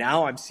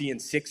now I'm seeing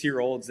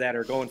 6-year-olds that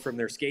are going from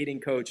their skating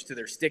coach to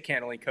their stick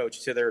handling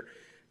coach to their,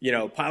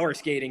 power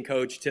skating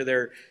coach to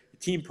their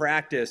team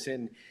practice.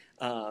 And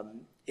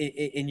then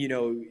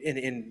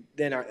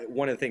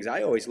one of the things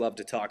I always love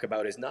to talk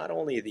about is not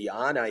only the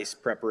on ice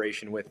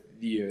preparation with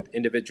the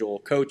individual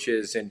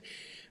coaches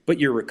but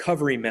your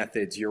recovery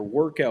methods, your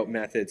workout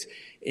methods,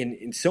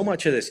 and so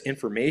much of this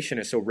information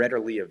is so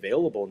readily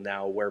available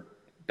now, where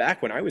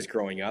back when I was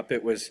growing up,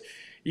 it was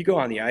you go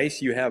on the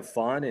ice, you have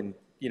fun, and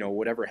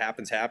whatever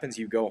happens,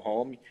 you go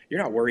home.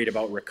 You're not worried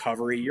about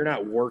recovery. You're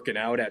not working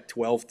out at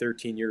 12,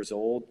 13 years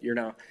old.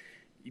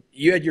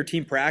 You had your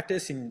team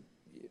practice, and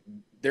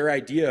their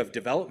idea of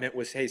development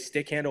was, hey,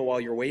 stick handle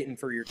while you're waiting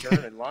for your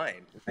turn in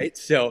line, right?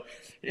 So,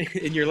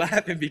 and you're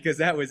laughing because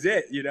that was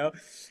it,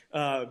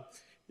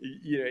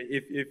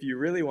 if you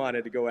really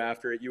wanted to go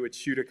after it, you would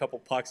shoot a couple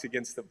pucks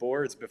against the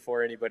boards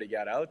before anybody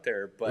got out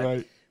there. But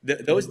right.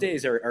 Those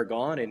days are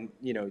gone. And,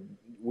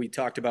 we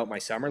talked about my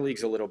summer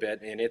leagues a little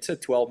bit, and it's a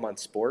 12-month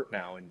sport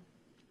now. And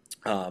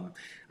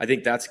I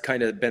think that's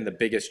kind of been the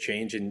biggest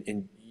change,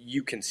 and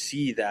you can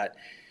see that.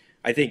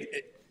 I think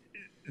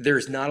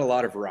there's not a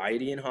lot of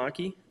variety in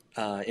hockey,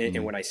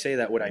 and when I say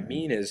that, what I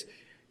mean is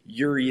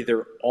you're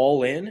either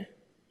all in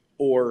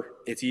or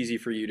it's easy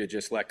for you to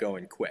just let go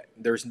and quit.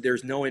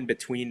 There's no in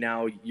between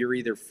now. You're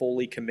either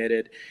fully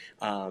committed,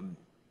 and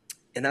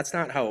that's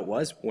not how it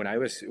was when I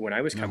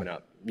was coming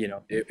up.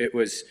 It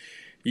was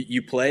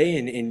you play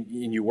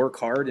and you work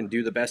hard and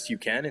do the best you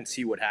can and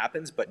see what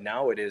happens. But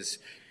now it is.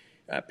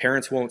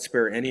 Parents won't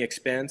spare any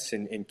expense,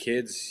 and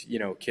kids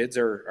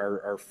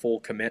are full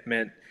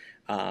commitment,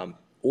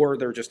 or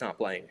they're just not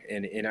playing.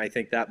 And I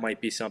think that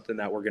might be something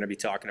that we're going to be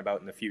talking about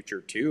in the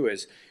future too,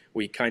 is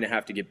we kind of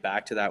have to get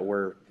back to that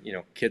where,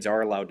 kids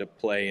are allowed to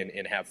play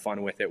and have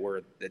fun with it,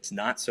 where it's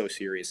not so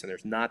serious and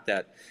there's not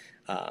that,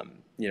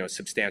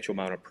 substantial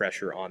amount of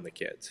pressure on the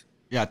kids.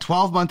 Yeah,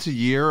 12 months a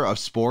year of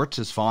sports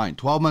is fine.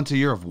 12 months a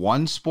year of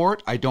one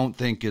sport, I don't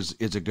think is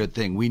a good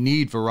thing. We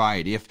need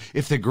variety.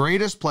 If the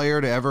greatest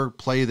player to ever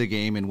play the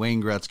game, and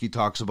Wayne Gretzky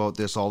talks about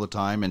this all the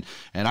time, and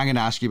I'm going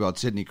to ask you about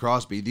Sidney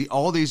Crosby,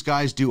 all these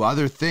guys do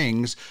other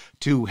things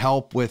to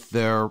help with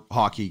their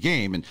hockey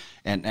game.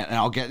 And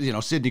I'll get,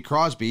 Sidney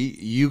Crosby,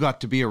 you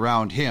got to be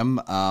around him.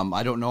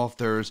 I don't know if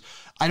there's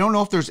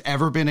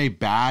ever been a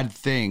bad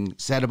thing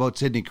said about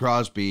Sidney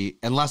Crosby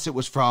unless it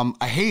was from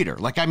a hater.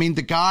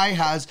 The guy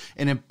has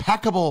an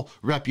impeccable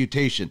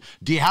reputation.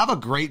 Do you have a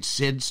great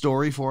Sid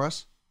story for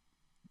us?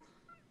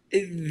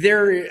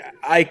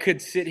 I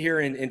could sit here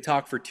and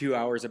talk for 2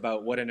 hours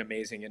about what an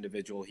amazing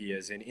individual he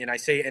is. And I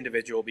say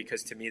individual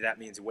because to me that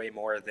means way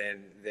more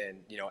than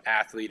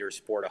athlete or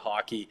sport of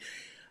hockey.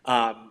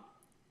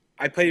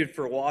 I played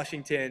for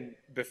Washington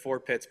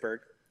before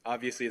Pittsburgh.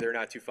 Obviously, they're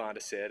not too fond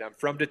of Sid. I'm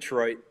from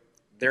Detroit.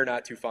 They're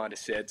not too fond of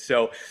Sid.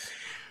 So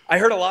I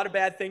heard a lot of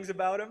bad things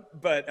about him,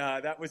 but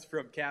that was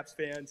from Caps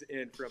fans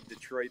and from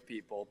Detroit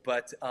people.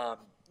 But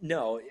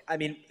no, I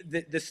mean,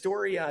 the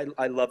story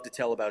I love to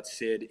tell about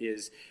Sid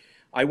is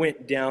I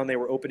went down, they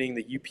were opening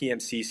the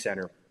UPMC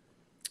Center.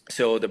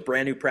 So the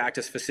brand new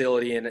practice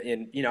facility,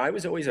 and I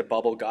was always a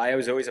bubble guy. I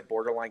was always a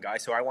borderline guy.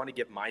 So I want to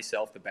give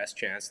myself the best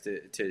chance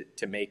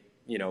to make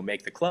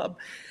the club.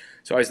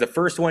 So I was the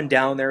first one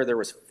down there. There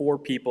was 4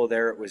 people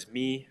there. It was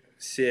me,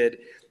 Sid,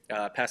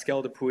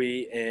 Pascal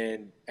Dupuis,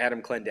 and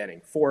Adam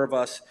Clendenning. 4 of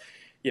us.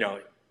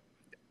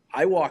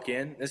 I walk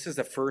in. This is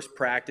the first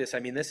practice. I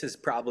mean, this is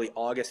probably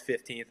August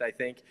 15th, I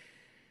think.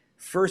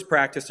 First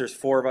practice, there's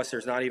 4 of us.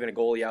 There's not even a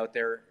goalie out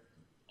there.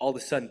 All of a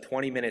sudden,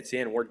 20 minutes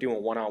in, we're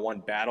doing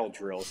one-on-one battle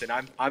drills, and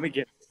I'm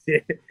against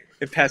Sid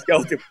and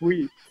Pascal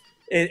Dupuis.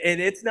 And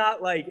it's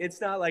not like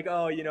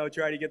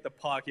try to get the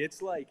puck.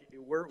 It's like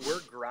we're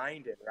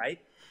grinding, right?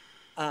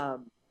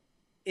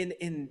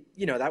 And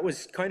that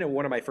was kind of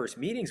one of my first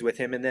meetings with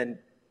him. And then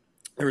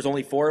there was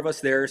only 4 of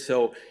us there,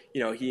 so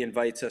he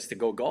invites us to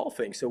go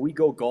golfing. So we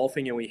go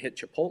golfing and we hit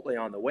Chipotle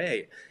on the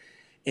way.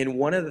 And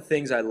one of the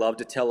things I love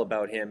to tell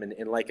about him,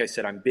 and like I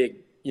said, I'm big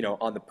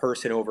on the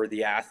person over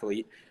the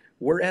athlete.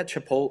 We're at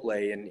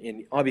Chipotle,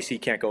 and obviously you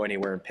can't go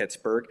anywhere in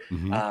Pittsburgh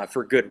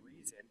for good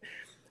reason.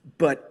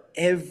 But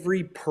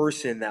every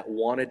person that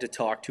wanted to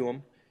talk to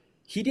him,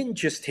 he didn't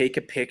just take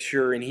a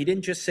picture and he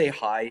didn't just say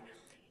hi.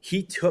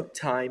 He took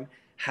time,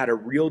 had a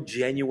real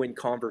genuine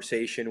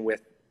conversation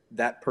with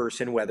that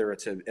person, whether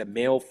it's a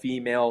male,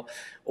 female,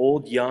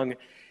 old, young.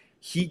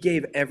 He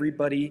gave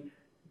everybody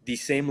the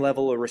same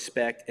level of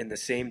respect and the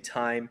same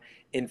time.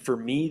 And for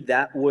me,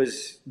 that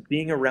was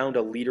being around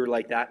a leader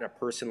like that and a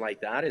person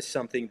like that is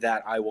something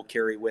that I will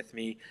carry with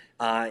me.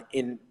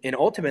 And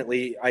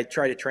ultimately, I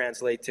try to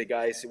translate to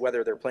guys,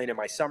 whether they're playing in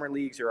my summer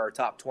leagues or our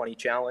top 20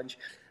 challenge.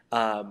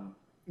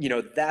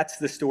 That's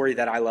the story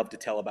that I love to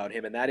tell about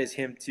him. And that is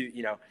him to,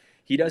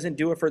 he doesn't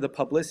do it for the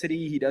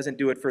publicity. He doesn't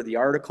do it for the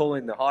article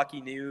in the Hockey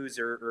News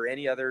or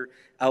any other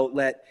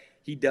outlet.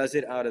 He does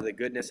it out of the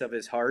goodness of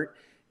his heart.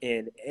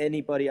 And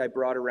anybody I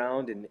brought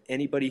around and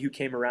anybody who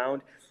came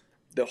around,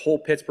 the whole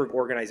Pittsburgh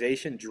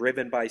organization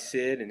driven by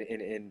Sid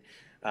and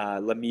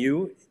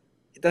Lemieux,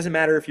 it doesn't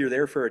matter if you're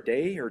there for a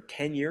day or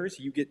 10 years,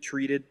 you get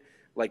treated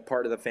like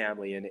part of the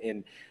family.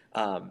 And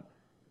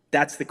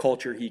that's the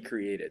culture he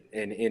created.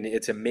 And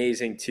it's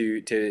amazing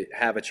to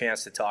have a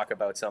chance to talk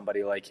about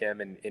somebody like him.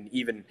 And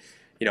even,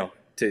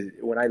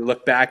 when I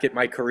look back at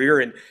my career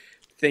and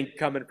think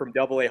coming from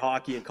AA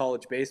hockey and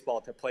college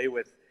baseball to play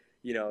with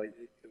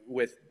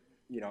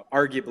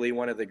arguably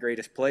one of the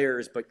greatest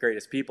players, but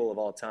greatest people of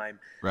all time.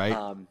 Right.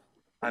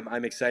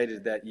 I'm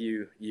excited that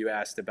you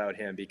asked about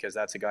him because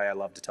that's a guy I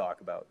love to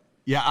talk about.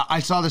 Yeah, I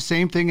saw the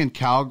same thing in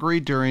Calgary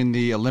during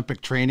the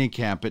Olympic training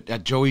camp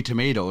at Joey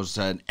Tomatoes,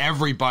 and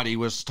everybody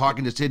was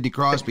talking to Sidney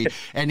Crosby,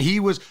 and he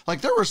was like,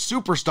 there were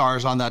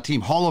superstars on that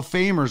team, Hall of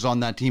Famers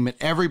on that team, and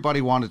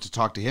everybody wanted to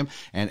talk to him,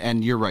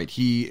 and you're right,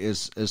 he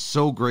is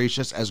so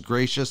gracious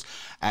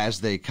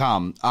as they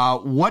come.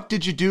 What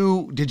did you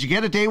do? Did you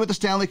get a day with the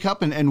Stanley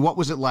Cup, and what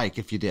was it like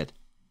if you did?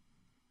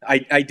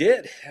 I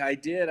did.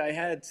 I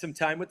had some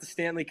time with the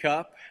Stanley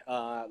Cup.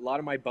 A lot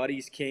of my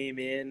buddies came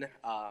in.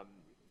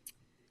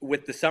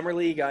 with the Summer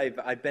League,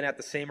 I've been at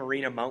the same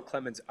arena, Mount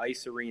Clemens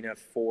Ice Arena,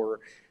 for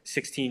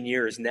 16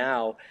 years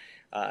now.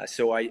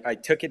 So I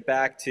took it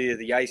back to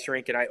the ice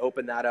rink and I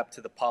opened that up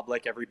to the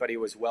public. Everybody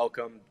was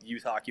welcome.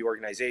 Youth hockey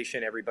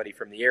organization, everybody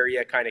from the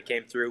area kind of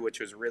came through, which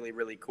was really,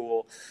 really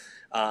cool.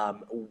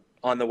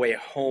 On the way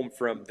home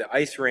from the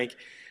ice rink,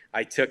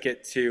 I took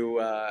it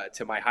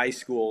to my high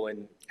school,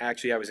 and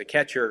actually I was a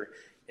catcher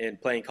and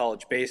playing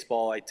college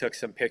baseball. I took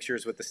some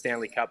pictures with the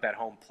Stanley Cup at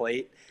home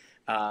plate.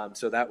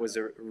 So that was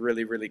a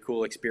really, really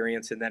cool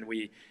experience. And then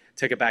we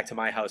took it back to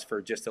my house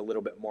for just a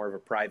little bit more of a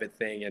private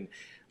thing, and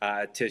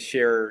to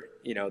share,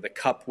 the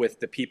cup with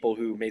the people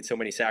who made so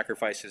many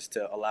sacrifices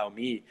to allow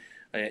me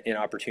an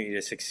opportunity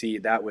to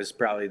succeed. That was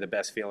probably the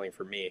best feeling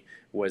for me,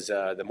 was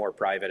the more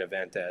private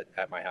event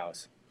at my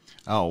house.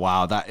 Oh,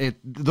 wow.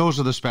 Those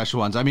are the special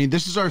ones. I mean,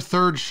 this is our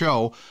third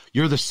show.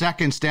 You're the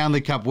second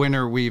Stanley Cup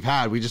winner we've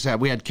had.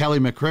 We had Kelly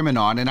McCrimmon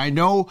on, and I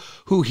know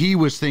who he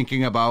was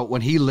thinking about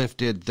when he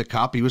lifted the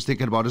cup. He was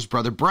thinking about his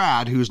brother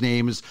Brad, whose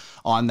name is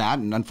on that,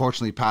 and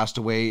unfortunately passed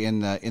away in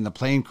the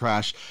plane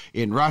crash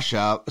in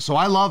Russia. So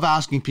I love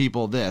asking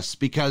people this,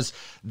 because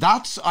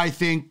that's, I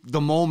think,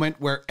 the moment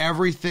where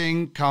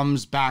everything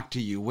comes back to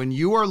you. When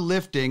you are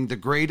lifting the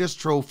greatest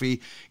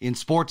trophy in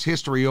sports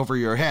history over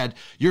your head,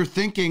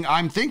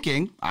 I'm thinking,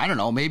 I don't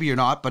know, maybe you're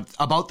not, but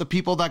about the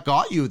people that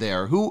got you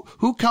there.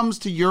 Who comes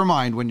to your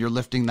mind when you're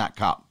lifting that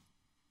cup?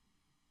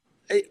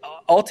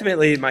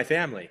 Ultimately, my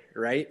family,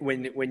 right?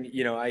 When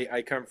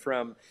I come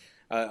from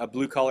a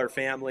blue collar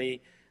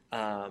family,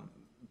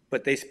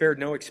 but they spared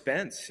no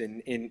expense.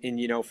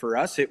 And for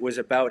us, it was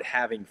about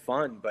having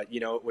fun. But,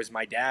 it was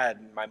my dad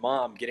and my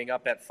mom getting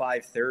up at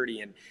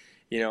 5:30. And,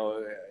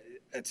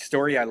 a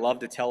story I love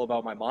to tell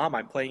about my mom,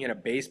 I'm playing in a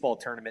baseball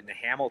tournament in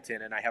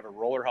Hamilton, and I have a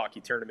roller hockey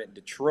tournament in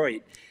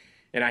Detroit.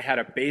 And I had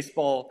a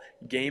baseball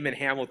game in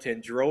Hamilton,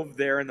 drove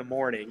there in the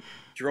morning,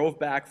 drove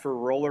back for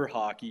roller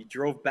hockey,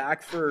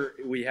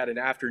 we had an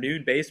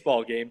afternoon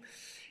baseball game.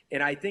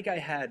 And I think I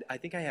had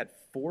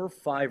 4 or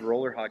 5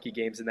 roller hockey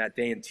games in that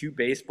day and 2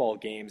 baseball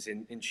games.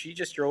 And she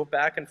just drove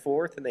back and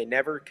forth, and they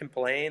never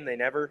complained. They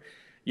never,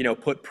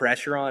 put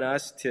pressure on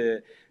us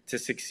to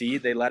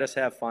succeed. They let us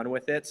have fun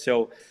with it.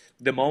 So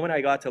the moment I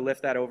got to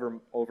lift that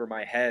over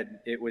my head,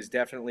 it was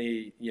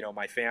definitely,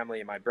 my family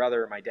and my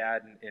brother, my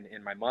dad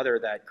and my mother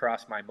that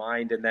crossed my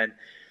mind. And then,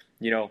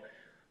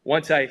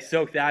 once I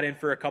soaked that in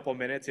for a couple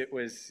minutes, it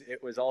was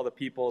all the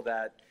people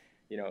that,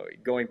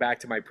 going back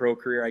to my pro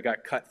career, I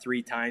got cut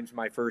 3 times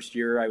my first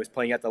year. I was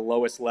playing at the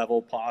lowest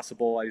level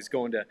possible. I was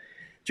going to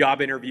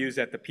job interviews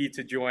at the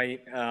pizza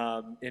joint,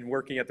 and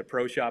working at the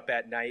pro shop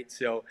at night.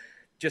 So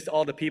just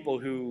all the people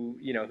who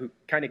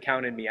kind of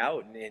counted me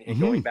out and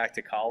going back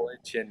to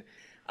college, and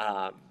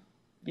not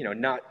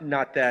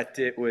that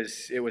it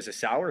was a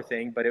sour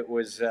thing, but it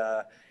was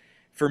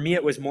for me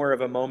it was more of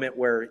a moment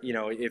where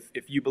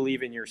if you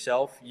believe in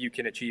yourself, you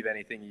can achieve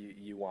anything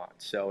you want.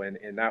 So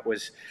and that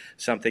was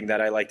something that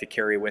I like to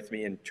carry with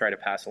me and try to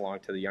pass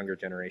along to the younger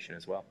generation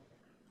as well.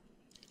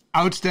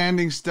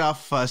 Outstanding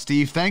stuff,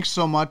 Steve. Thanks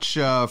so much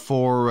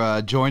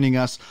for joining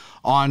us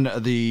on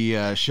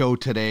the show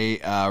today.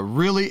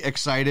 Really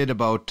excited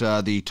about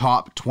the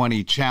Top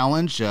 20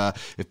 Challenge.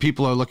 If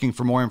people are looking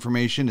for more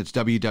information, it's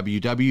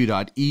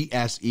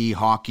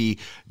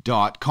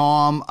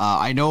www.esehockey.com.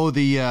 I know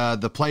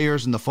the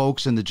players and the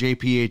folks in the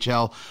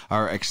JPHL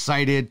are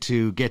excited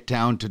to get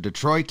down to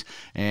Detroit,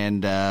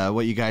 and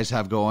what you guys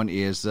have going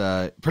is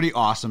pretty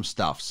awesome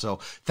stuff. So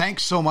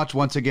thanks so much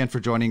once again for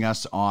joining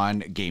us on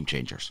Game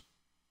Changers.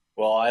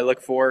 Well, I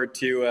look forward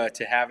to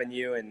having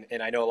you, and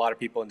I know a lot of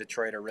people in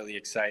Detroit are really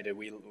excited.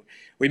 We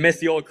miss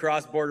the old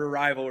cross-border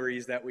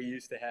rivalries that we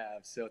used to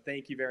have. So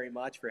thank you very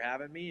much for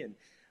having me, and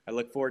I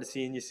look forward to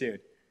seeing you soon.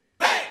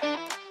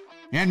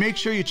 And make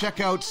sure you check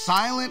out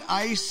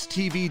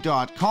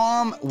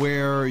SilentIceTV.com,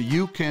 where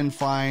you can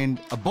find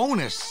a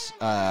bonus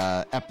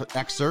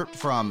excerpt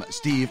from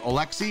Steve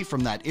Oleksy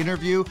from that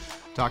interview,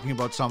 talking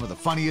about some of the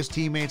funniest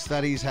teammates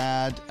that he's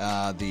had,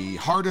 the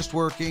hardest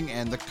working,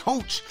 and the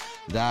coaches,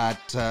 I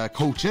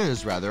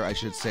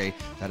should say,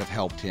 that have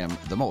helped him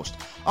the most.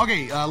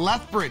 Okay,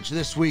 Lethbridge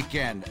this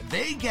weekend.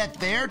 They get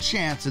their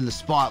chance in the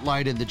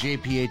spotlight in the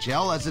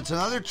JPHL, as it's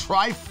another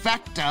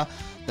trifecta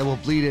that will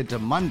bleed into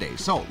Monday.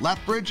 So,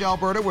 Lethbridge,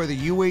 Alberta, where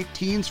the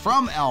U18s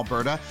from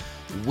Alberta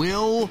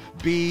will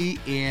be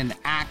in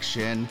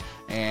action,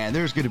 and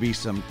there's going to be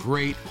some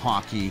great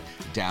hockey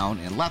down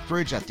in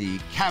Lethbridge at the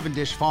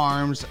Cavendish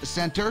Farms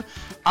Center.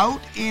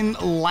 Out in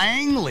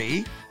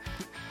Langley,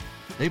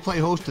 they play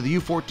host to the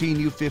U14,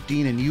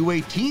 U15, and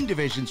U18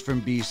 divisions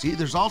from BC.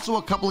 There's also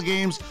a couple of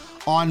games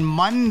on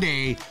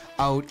Monday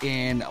out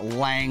in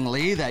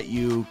Langley that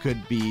you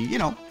could be,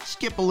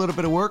 skip a little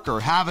bit of work or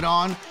have it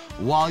on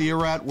while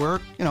you're at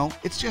work.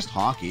 It's just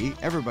hockey.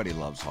 Everybody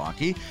loves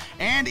hockey.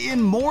 And in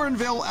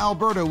Morinville,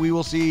 Alberta, we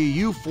will see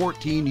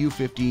U14,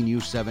 U15,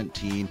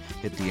 U17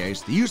 hit the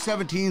ice. The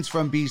U17s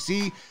from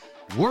BC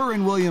were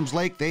in Williams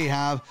Lake. They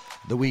have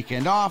the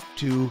weekend off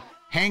to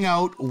hang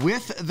out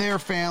with their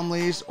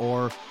families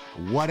or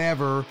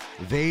whatever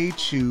they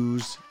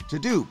choose to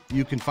do.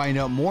 You can find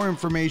out more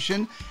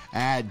information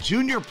at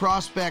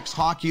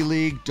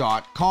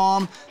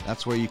juniorprospectshockeyleague.com.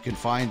 That's where you can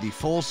find the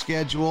full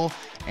schedule,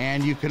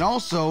 and you can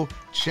also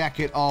check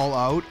it all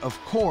out, of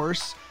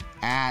course,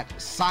 at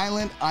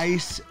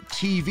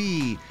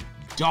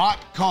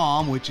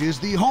silenticetv.com, which is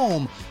the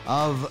home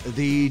of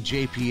the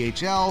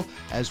JPHL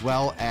as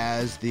well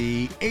as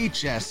the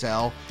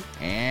HSL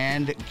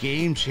and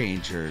Game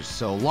Changers.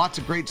 So lots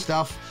of great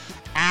stuff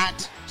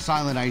at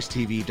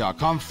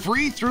silenticetv.com.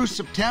 Free through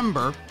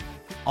September,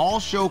 all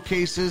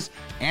showcases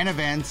and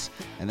events.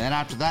 And then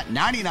after that,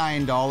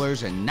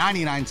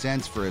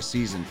 $99.99 for a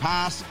season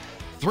pass,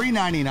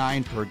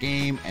 $3.99 per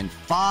game, and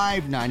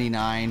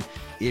 $5.99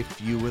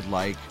 if you would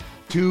like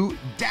to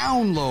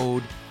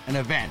download an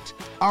event.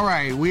 All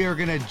right, we are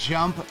going to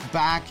jump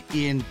back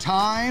in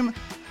time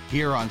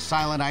here on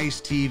Silent Ice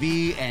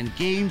TV and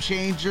Game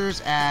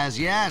Changers as,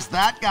 yes,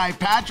 that guy,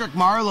 Patrick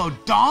Marleau,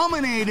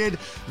 dominated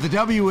the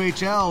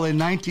WHL in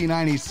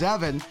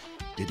 1997.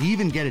 Did he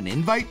even get an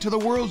invite to the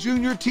World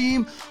Junior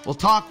team? We'll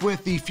talk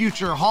with the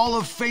future Hall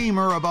of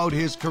Famer about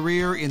his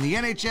career in the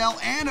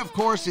NHL and, of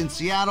course, in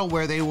Seattle,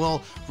 where they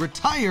will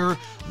retire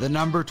the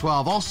number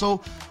 12. Also,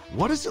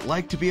 what is it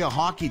like to be a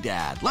hockey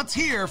dad? Let's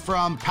hear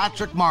from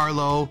Patrick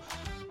Marleau.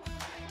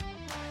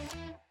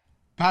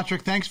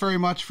 Patrick, thanks very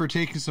much for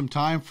taking some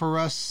time for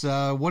us.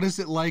 What is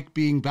it like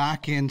being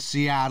back in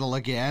Seattle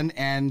again?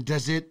 And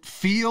does it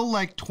feel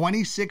like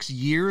 26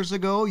 years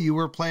ago you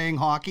were playing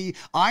hockey?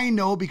 I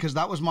know, because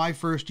that was my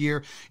first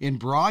year in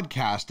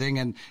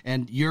broadcasting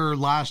and your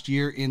last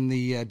year in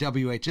the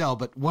WHL.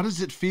 But what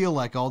does it feel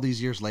like all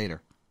these years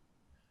later?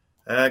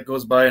 It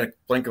goes by in a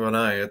blink of an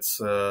eye. It's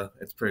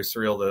pretty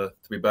surreal to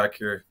be back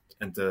here.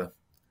 And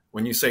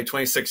when you say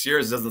 26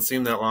 years, it doesn't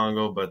seem that long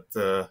ago, but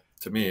to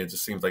me, it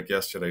just seems like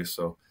yesterday.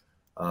 So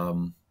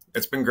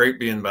it's been great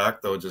being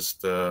back, though,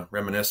 just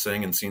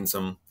reminiscing and seeing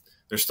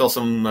there's still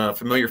some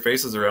familiar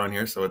faces around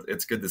here. So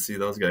it's good to see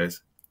those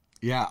guys.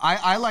 Yeah,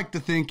 I like to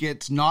think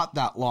it's not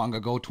that long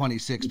ago,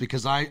 26,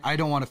 because I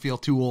don't want to feel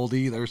too old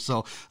either.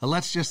 So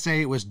let's just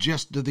say it was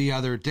just the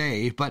other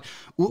day. But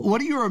what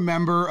do you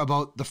remember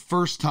about the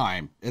first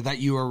time that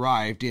you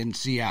arrived in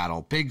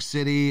Seattle, big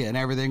city and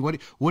everything?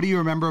 What do you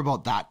remember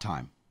about that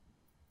time?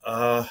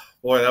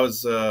 Boy, that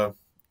was a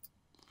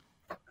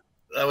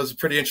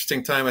pretty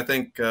interesting time. I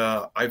think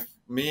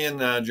me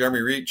and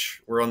Jeremy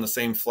Reach were on the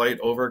same flight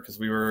over because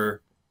we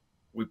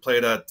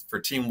played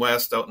for Team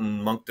West out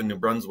in Moncton, New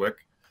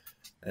Brunswick.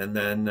 And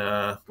then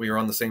we were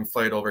on the same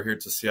flight over here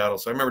to Seattle.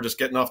 So I remember just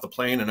getting off the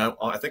plane, and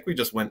I think we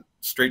just went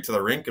straight to the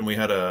rink, and we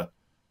had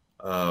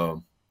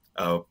our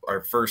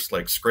first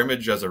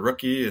scrimmage as a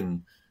rookie,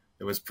 and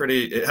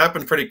it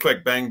happened pretty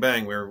quick, bang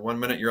bang. We were 1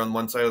 minute you're on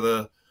one side of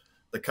the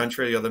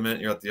country, the other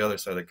minute you're at the other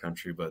side of the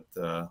country. But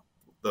the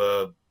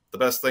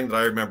best thing that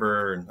I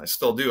remember, and I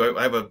still do,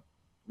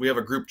 we have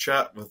a group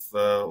chat with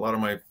a lot of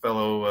my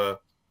fellow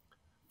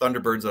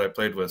Thunderbirds that I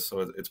played with, so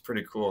it's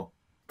pretty cool.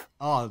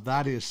 Oh,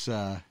 that is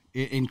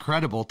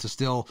incredible to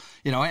still,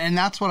 and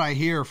that's what I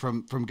hear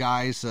from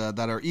guys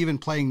that are even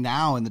playing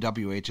now in the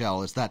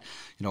WHL is that,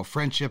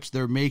 friendships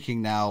they're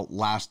making now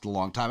last a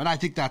long time. And I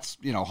think that's,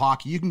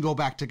 hockey. You can go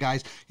back to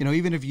guys,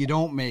 even if you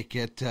don't make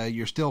it,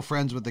 you're still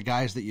friends with the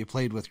guys that you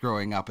played with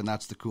growing up. And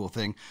that's the cool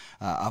thing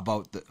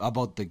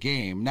about the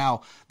game.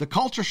 Now, the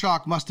culture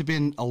shock must have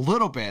been a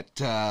little bit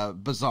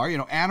bizarre.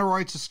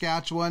 Aneroid,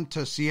 Saskatchewan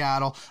to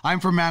Seattle.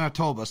 I'm from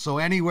Manitoba, so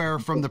anywhere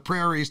from the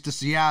prairies to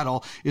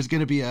Seattle is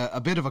going to be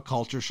a bit of a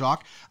culture shock.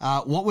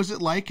 What was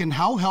it like, and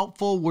how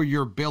helpful were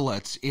your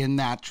billets in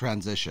that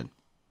transition?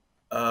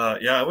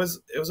 Yeah, it was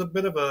a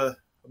bit of a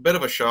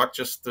shock,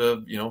 just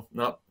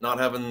not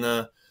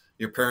having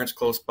your parents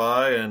close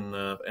by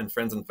and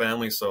friends and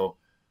family. So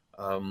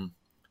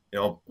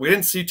we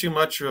didn't see too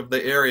much of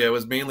the area. It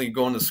was mainly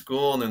going to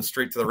school and then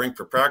straight to the rink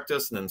for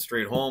practice and then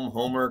straight home,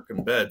 homework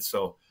and bed.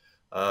 So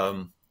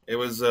it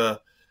was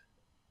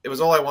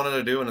all I wanted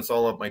to do, and it's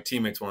all my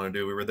teammates wanted to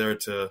do. We were there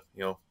to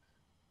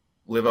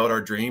live out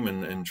our dream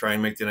and try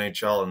and make the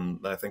NHL. And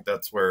I think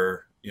that's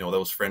where,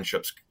 those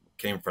friendships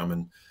came from.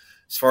 And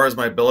as far as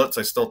my billets,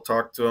 I still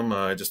talk to them.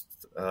 I just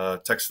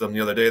texted them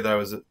the other day that I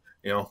was,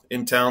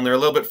 in town. They're a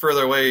little bit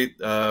further away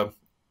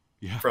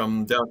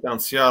from downtown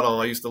Seattle.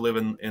 I used to live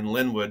in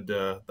Linwood.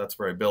 That's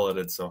where I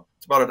billeted. So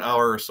it's about an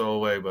hour or so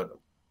away, but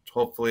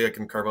hopefully I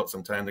can carve out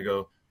some time to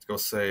go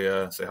say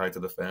hi to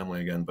the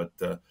family again. But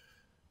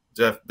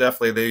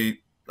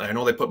definitely I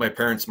know they put my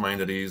parents'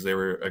 mind at ease. They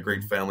were a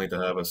great family to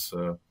have us.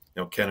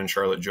 Ken and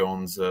Charlotte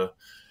Jones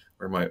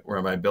were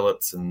my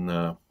billets,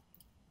 and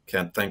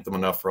can't thank them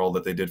enough for all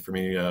that they did for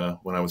me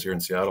when I was here in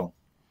Seattle.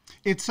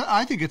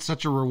 I think it's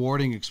such a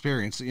rewarding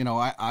experience.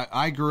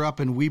 I grew up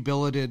and we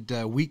billeted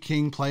Wheat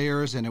King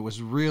players, and it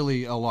was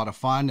really a lot of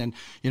fun. And,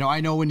 I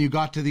know when you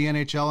got to the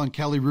NHL, and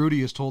Kelly Rudy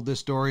has told this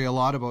story a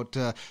lot about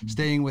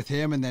staying with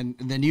him. And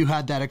then you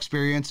had that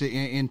experience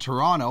in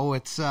Toronto.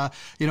 It's,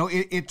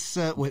 it's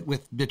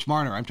with Mitch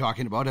Marner, I'm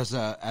talking about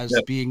as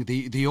being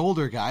the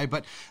older guy,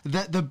 but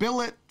the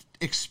billet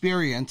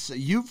experience,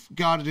 you've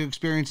got to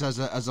experience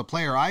as a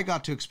player. I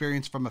got to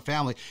experience from a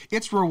family.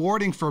 It's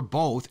rewarding for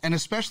both, and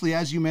especially,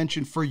 as you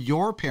mentioned, for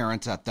your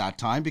parents at that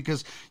time,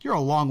 because you're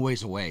a long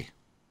ways away.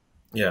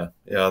 Yeah,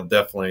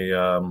 definitely.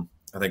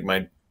 I think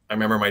I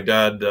remember my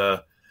dad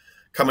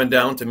coming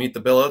down to meet the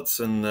Billets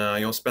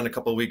and spend a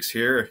couple of weeks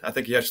here. I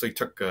think he actually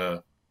took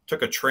a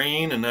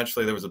train, and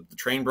actually the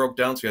train broke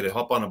down, so he had to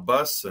hop on a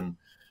bus. And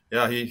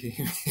yeah, he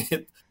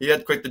he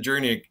had quite the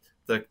journey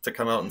to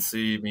come out and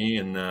see me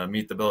and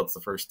meet the Billets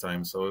the first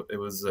time. So it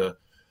was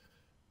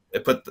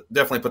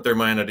definitely put their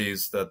mind at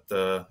ease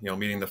that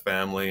meeting the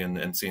family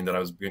and seeing that I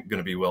was going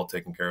to be well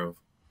taken care of.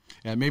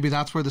 And maybe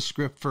that's where the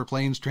script for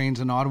Planes, Trains,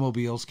 and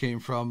Automobiles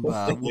came from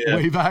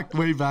way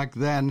back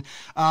then.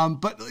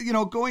 But,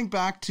 going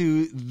back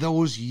to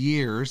those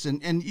years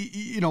and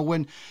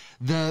when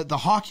the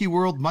hockey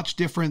world, much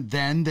different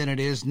then than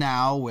it is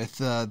now with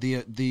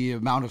the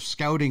amount of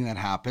scouting that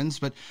happens.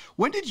 But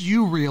when did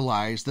you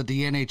realize that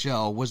the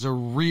NHL was a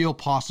real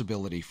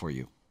possibility for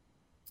you?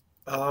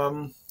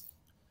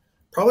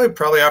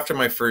 Probably after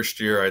my first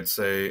year, I'd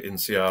say, in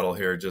Seattle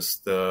here.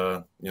 Just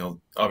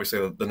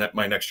obviously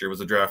my next year was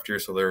the draft year,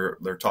 so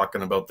they're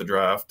talking about the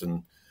draft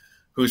and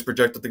who's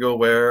projected to go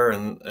where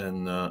and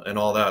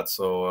all that.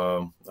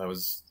 So I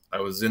was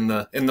in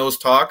those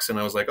talks, and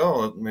I was like,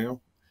 oh,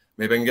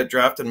 maybe I can get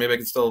drafted, maybe I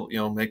can still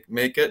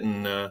make it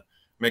and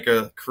make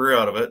a career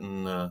out of it,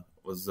 and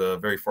was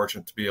very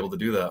fortunate to be able to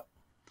do that.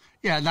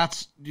 Yeah,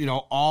 that's,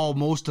 all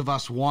most of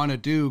us want to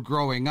do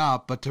growing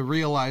up, but to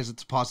realize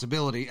it's a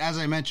possibility. As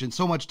I mentioned,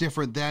 so much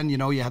different then. You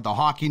had the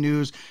hockey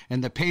news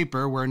and the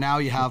paper, where now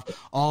you have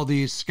all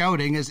these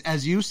scouting.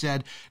 As you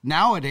said,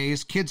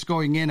 nowadays, kids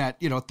going in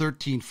at,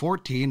 13,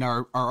 14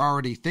 are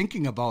already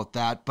thinking about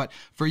that. But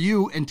for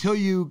you, until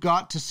you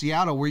got to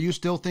Seattle, were you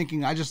still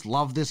thinking, I just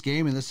love this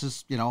game and this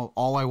is,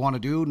 all I want to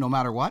do no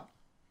matter what?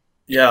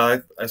 Yeah,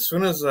 as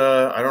soon as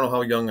I don't know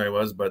how young I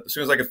was, but as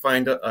soon as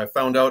I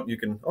found out you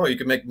can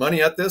make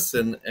money at this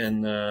and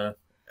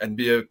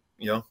be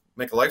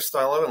make a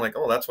lifestyle of it. I'm like,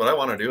 oh, that's what I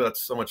want to do.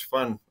 That's so much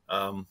fun.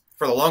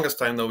 For the longest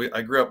time though,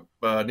 I grew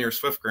up near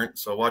Swift Current,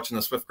 so watching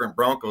the Swift Current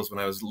Broncos when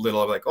I was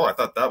little, I was like, oh, I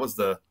thought that was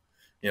the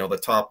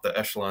the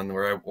echelon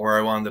where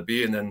I wanted to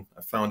be, and then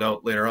I found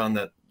out later on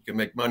that you can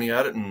make money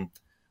at it and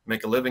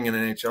make a living in the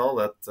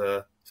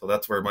NHL. So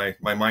that's where my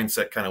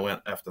mindset kind of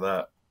went after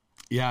that.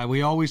 Yeah,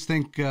 we always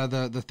think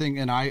the thing,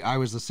 and I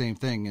was the same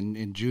thing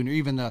in junior,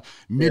 even the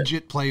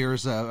midget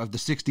players of the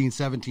 16,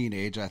 17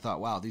 age, I thought,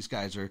 wow, these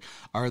guys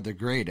are the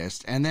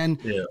greatest. And then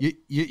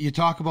you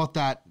talk about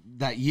that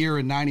year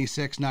in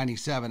 96,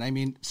 97. I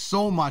mean,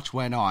 so much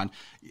went on.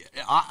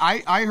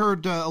 I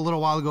heard a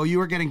little while ago you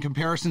were getting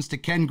comparisons to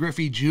Ken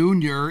Griffey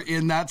Jr.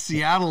 in that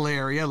Seattle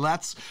area.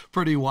 That's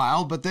pretty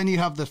wild. But then you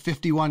have the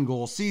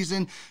 51-goal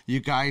season.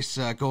 You guys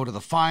go to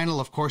the final.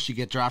 Of course, you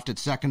get drafted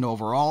second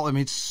overall. I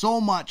mean, so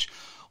much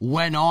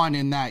went on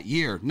in that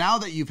year. Now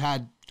that you've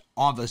had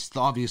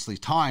obviously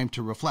time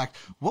to reflect,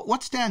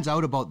 what stands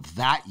out about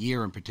that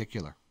year in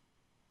particular?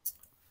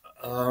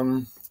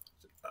 I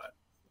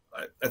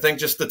think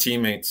just the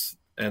teammates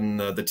and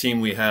the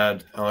team we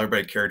had, how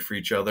everybody cared for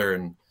each other,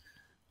 and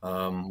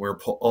we're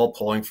all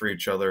pulling for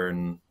each other.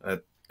 And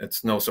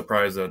it's no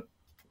surprise that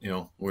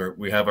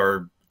we have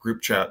our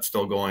group chat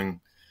still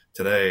going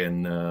today,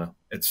 and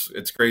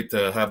it's great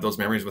to have those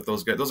memories with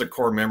those guys. Those are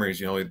core memories.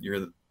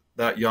 You're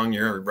that young,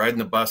 you're riding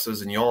the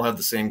buses, and you all have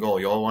the same goal.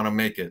 You all want to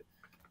make it,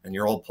 and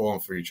you're all pulling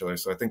for each other.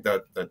 So I think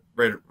that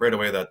right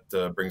away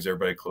that brings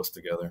everybody close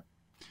together.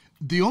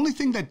 The only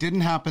thing that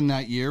didn't happen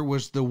that year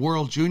was the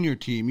World Junior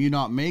team, you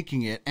not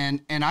making it.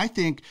 And I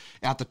think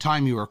at the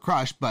time you were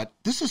crushed, but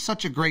this is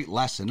such a great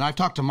lesson. I've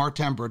talked to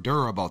Martin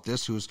Brodeur about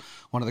this, who's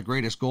one of the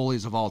greatest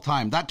goalies of all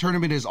time. That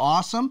tournament is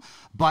awesome,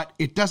 but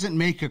it doesn't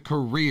make a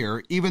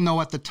career, even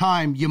though at the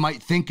time you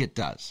might think it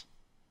does.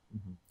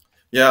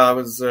 Yeah, I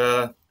was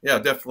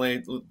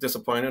definitely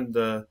disappointed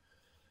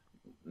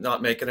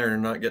not making it or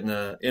not getting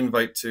an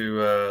invite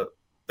to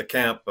the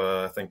camp.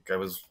 I think I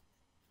was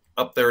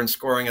up there in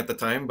scoring at the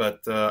time, but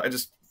I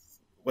just,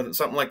 when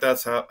something like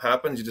that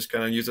happens, you just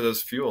kind of use it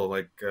as fuel,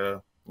 like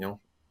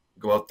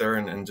go out there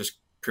and just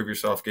prove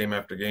yourself game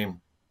after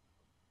game.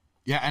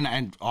 Yeah,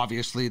 and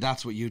obviously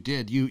that's what you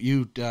did.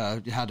 You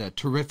had a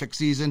terrific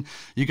season.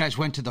 You guys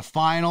went to the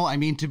final. I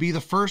mean, to be the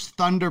first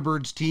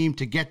Thunderbirds team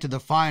to get to the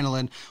final,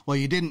 and well,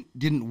 you didn't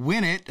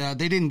win it.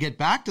 They didn't get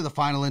back to the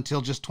final until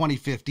just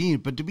 2015.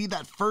 But to be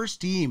that first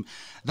team,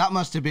 that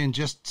must have been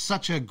just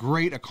such a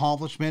great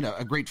accomplishment,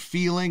 a great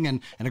feeling,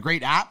 and a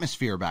great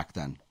atmosphere back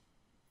then.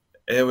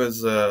 It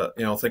was,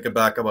 thinking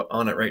back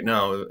on it right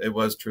now, it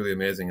was truly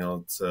amazing. It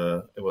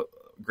was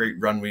great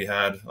run we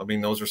had. I mean,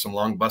 those were some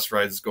long bus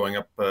rides going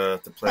up to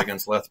play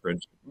against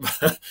Lethbridge.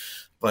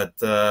 But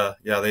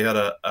they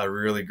had a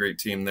really great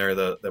team there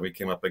that we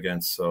came up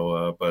against.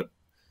 So, but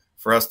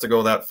for us to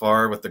go that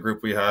far with the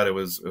group we had, it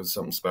was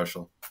something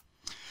special.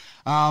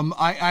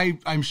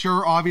 I'm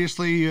sure,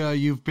 obviously,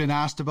 you've been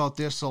asked about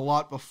this a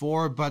lot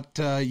before, but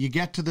you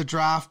get to the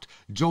draft,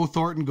 Joe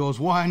Thornton goes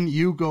 1,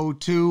 you go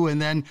 2,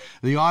 and then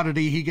the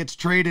oddity, he gets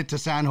traded to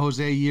San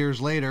Jose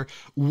years later.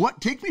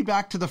 Take me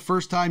back to the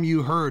first time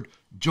you heard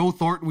Joe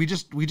Thornton. We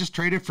just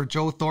traded for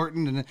Joe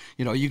Thornton, and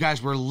you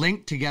guys were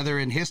linked together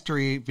in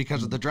history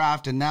because of the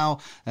draft, and now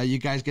you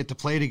guys get to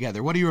play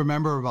together. What do you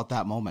remember about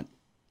that moment?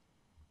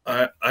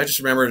 I just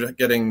remember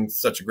getting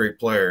such a great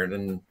player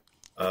and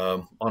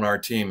on our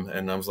team,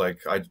 and I was like,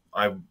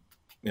 I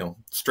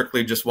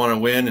strictly just want to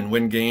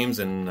win games,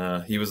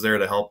 and he was there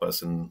to help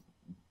us, and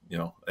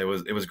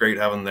it was great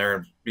having him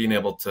there, being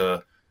able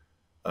to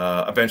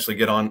eventually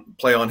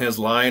play on his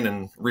line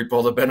and reap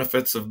all the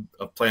benefits of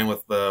playing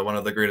with one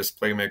of the greatest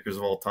playmakers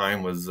of all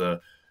time was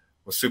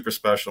super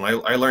special.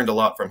 And I learned a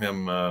lot from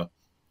him,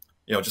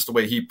 just the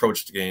way he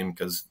approached the game,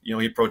 because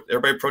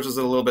everybody approaches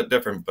it a little bit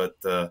different,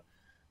 but the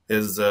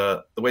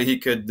way he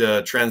could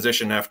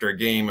transition after a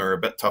game or a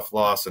bit tough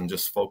loss and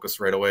just focus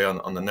right away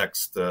on the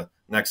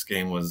next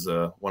game was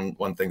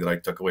one thing that I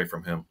took away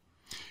from him.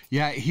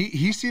 Yeah,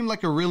 he seemed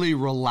like a really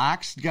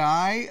relaxed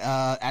guy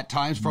at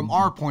times from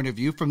our point of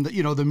view, from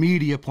the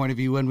media point of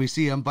view when we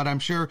see him. But I'm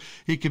sure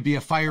he could be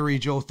a fiery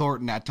Joe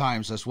Thornton at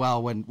times as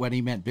well when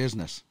he meant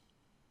business.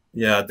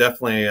 Yeah,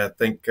 definitely. I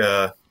think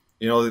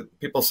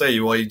people say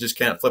you just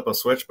can't flip a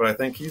switch, but I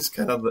think he was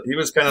kind of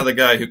the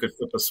guy who could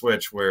flip a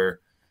switch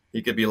where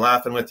he could be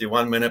laughing with you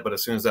 1 minute, but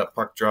as soon as that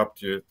puck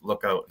dropped, you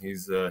look out.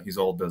 He's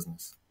old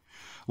business.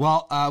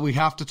 Well, we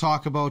have to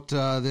talk about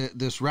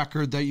this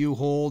record that you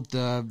hold,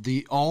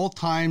 the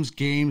all-time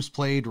games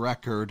played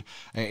record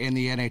in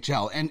the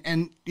NHL.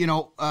 And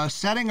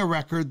setting a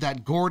record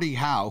that Gordie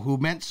Howe, who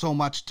meant so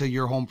much to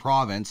your home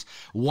province,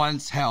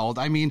 once held.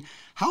 I mean,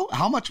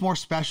 how much more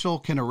special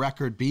can a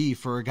record be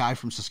for a guy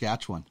from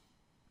Saskatchewan?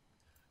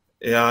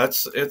 Yeah,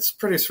 it's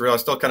pretty surreal. I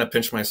still kind of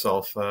pinch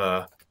myself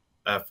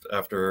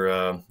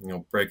after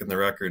breaking the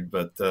record.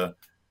 But,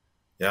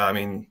 I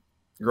mean,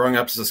 growing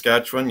up in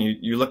Saskatchewan,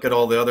 you look at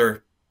all the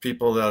other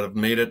people that have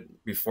made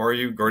it before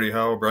you, Gordie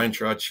Howe, Brian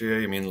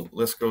Trottier, I mean,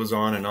 list goes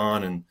on,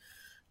 and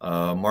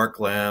Mark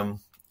Lamb.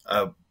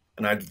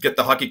 And I'd get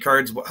the hockey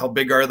cards. How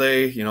big are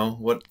they?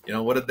 What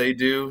did they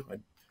do?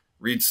 I'd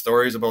read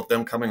stories about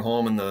them coming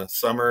home in the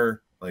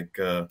summer, like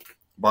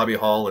Bobby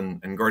Hall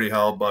and Gordie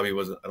Howe. Bobby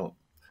was,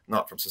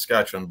 not from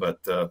Saskatchewan, but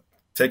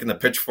taking the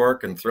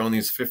pitchfork and throwing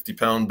these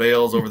 50-pound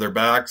bales over their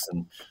backs,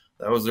 and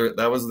that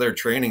was their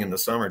training in the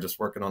summer, just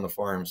working on the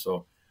farm.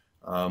 So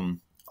a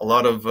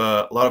lot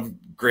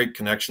of great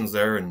connections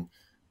there, and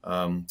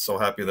so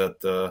happy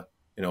that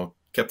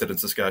kept it in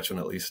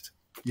Saskatchewan at least.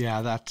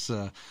 Yeah, that's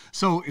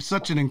so it's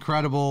such an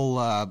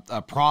incredible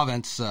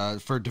province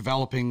for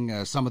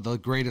developing some of the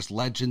greatest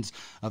legends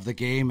of the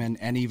game,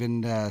 and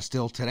even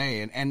still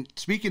today. And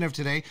speaking of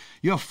today,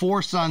 you have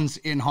 4 sons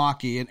in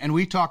hockey, and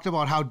we talked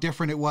about how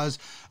different it was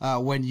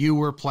when you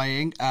were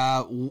playing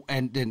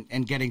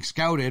and getting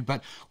scouted.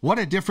 But what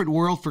a different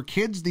world for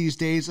kids these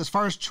days as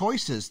far as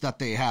choices that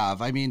they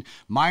have. I mean,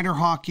 minor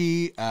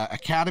hockey,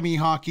 academy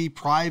hockey,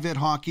 private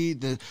hockey.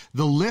 The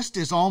list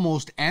is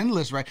almost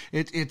endless, right?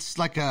 It's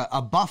like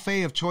a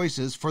buffet of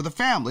choices for the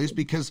families,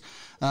 because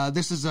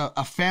this is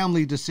a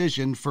family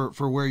decision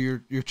for where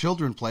your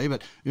children play.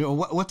 But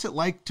what's it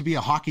like to be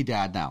a hockey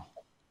dad now?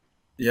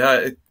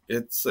 Yeah,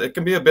 it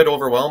can be a bit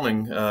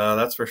overwhelming.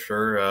 That's for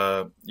sure.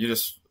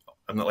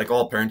 I'm not like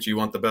all parents. You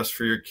want the best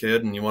for your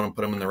kid, and you want to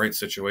put them in the right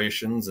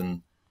situations.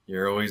 And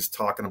you're always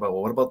talking about,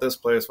 well, what about this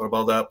place? What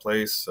about that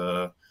place?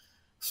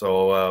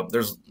 So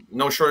there's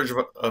no shortage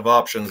of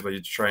options, but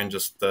you try and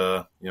just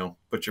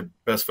put your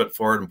best foot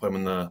forward and put them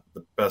in the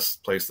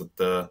best place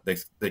that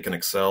they can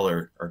excel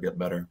or get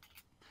better.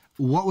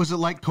 What was it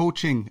like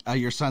coaching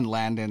your son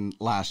Landon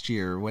last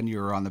year when you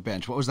were on the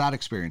bench? What was that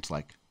experience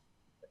like?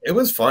 It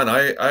was fun.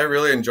 I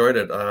really enjoyed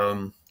it.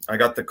 I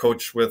got to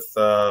coach with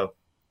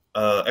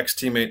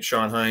ex-teammate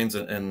Sean Hines,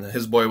 and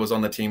his boy was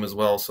on the team as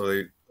well. So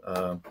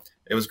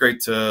it was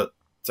great to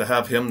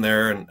have him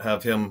there and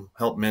have him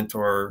help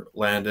mentor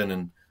Landon.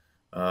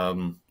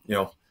 And,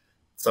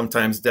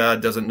 sometimes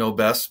dad doesn't know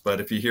best, but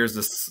if he hears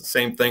this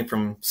same thing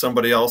from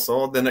somebody else,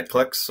 then it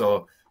clicks.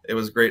 So it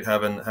was great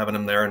having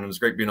him there, and it was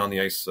great being on the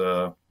ice,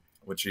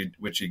 which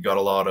he got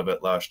a lot of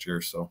it last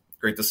year. So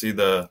great to see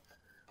the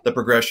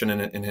progression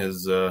in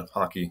his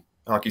hockey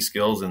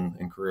skills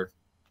and career.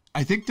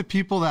 I think the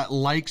people that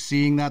like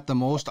seeing that the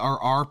most are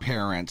our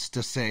parents,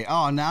 to say,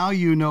 oh, now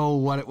you know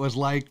what it was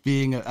like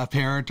being a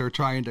parent or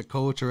trying to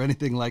coach or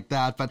anything like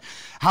that. But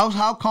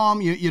how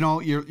calm,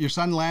 your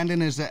son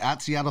Landon is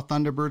at Seattle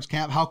Thunderbirds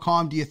camp. How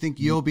calm do you think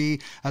you'll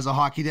be as a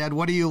hockey dad?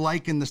 What do you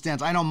like in the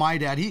stands? I know my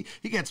dad, he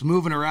gets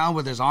moving around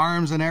with his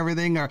arms and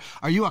everything. Are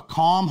you a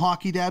calm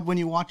hockey dad when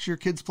you watch your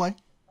kids play?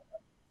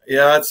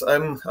 Yeah,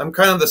 I'm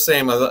kind of the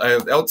same.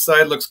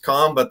 Outside looks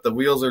calm, but the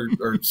wheels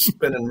are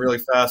spinning really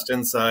fast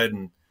inside,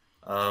 and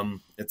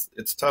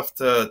it's tough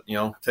to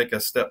take a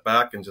step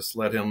back and just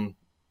let him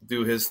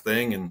do his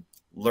thing and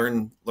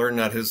learn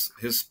at his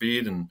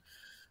speed.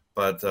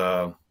 But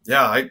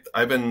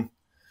I've been,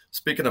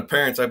 speaking of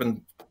parents, I've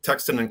been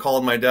texting and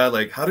calling my dad,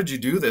 like, how did you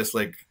do this?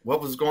 Like,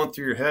 what was going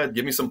through your head?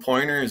 Give me some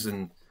pointers.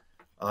 And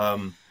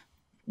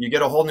you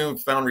get a whole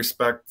newfound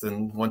respect.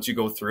 And once you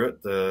go through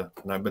it,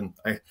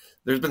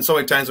 there's been so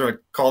many times where I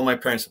call my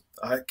parents,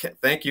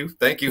 thank you.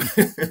 I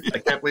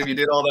can't believe you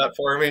did all that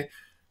for me.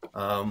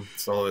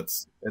 So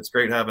it's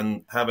great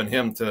having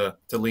him to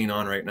lean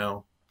on right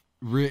now.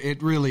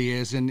 It really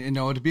is. And,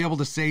 to be able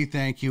to say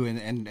thank you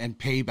and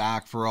pay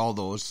back for all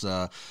those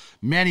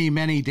many,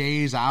 many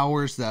days,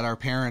 hours that our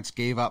parents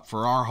gave up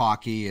for our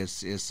hockey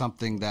is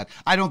something that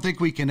I don't think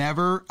we can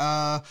ever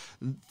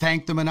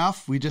thank them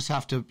enough. We just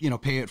have to,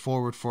 pay it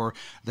forward for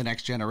the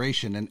next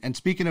generation. And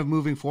speaking of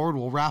moving forward,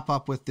 we'll wrap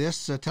up with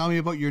this. Tell me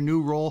about your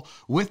new role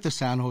with the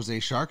San Jose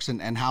Sharks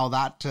and how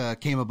that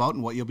came about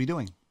and what you'll be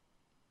doing.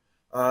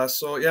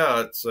 It's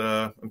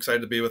I'm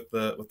excited to be with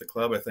the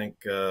club. I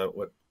think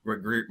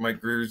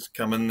Mike Greer's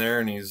come in there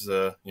and he's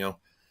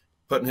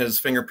putting his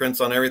fingerprints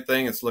on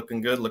everything. It's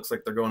looking good. Looks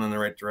like they're going in the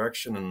right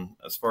direction. And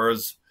as far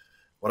as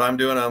what I'm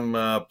doing,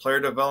 I'm player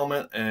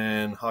development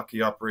and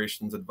hockey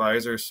operations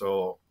advisor.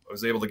 So I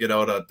was able to get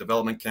out at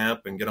development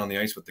camp and get on the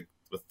ice with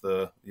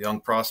the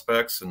young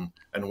prospects and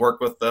work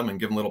with them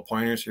and give them little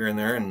pointers here and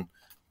there, and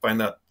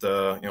find that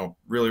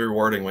really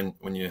rewarding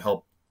when you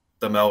help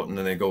them out and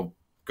then they go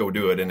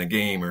do it in a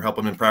game, or help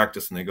them in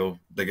practice and they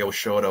go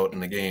show it out in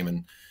the game.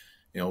 And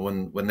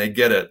when they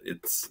get it,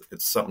 it's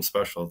something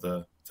special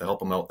to help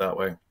them out that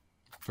way.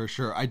 For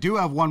sure. I do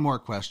have one more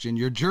question.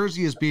 Your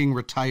jersey is being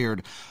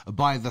retired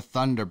by the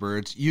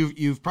Thunderbirds.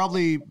 You've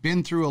probably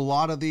been through a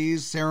lot of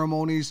these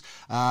ceremonies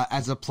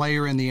as a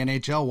player in the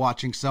NHL,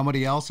 watching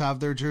somebody else have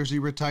their jersey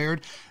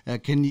retired.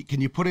 Can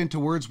you put into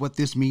words what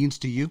this means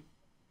to you?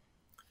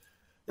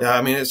 Yeah,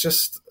 I mean, it's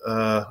just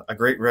a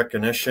great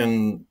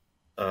recognition,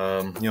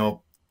 to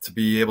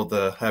be able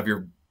to have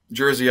your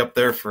jersey up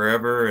there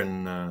forever.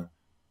 And I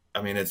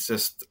mean, it's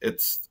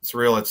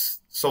real. It's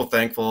so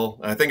thankful.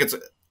 I think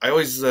I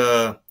always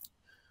like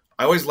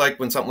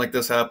when something like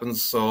this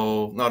happens.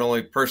 So not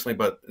only personally,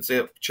 but it's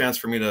a chance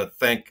for me to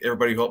thank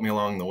everybody who helped me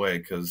along the way,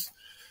 because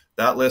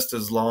that list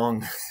is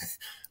long,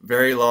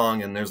 very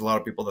long, and there's a lot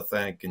of people to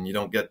thank. And you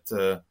don't get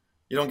to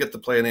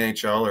play in the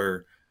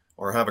NHL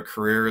or have a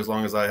career as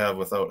long as I have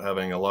without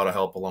having a lot of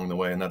help along the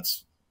way. And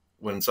that's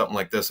when something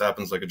like this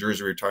happens, like a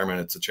jersey retirement.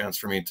 It's a chance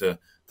for me to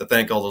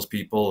thank all those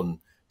people and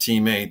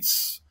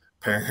teammates,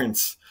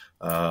 parents,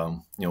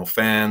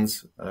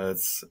 fans.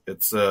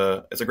 It's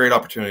a great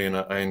opportunity, and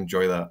I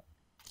enjoy that.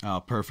 Oh,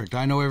 perfect.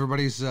 I know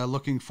everybody's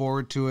looking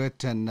forward to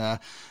it, and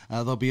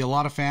there'll be a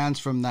lot of fans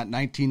from that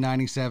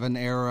 1997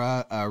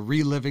 era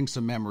reliving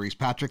some memories.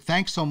 Patrick,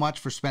 thanks so much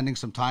for spending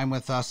some time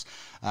with us.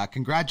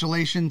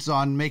 Congratulations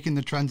on making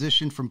the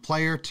transition from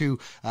player to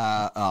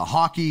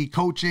hockey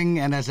coaching,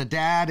 and as a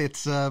dad,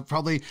 it's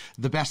probably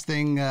the best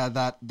thing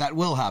that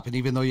will happen,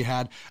 even though you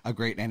had a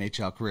great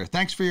NHL career.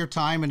 Thanks for your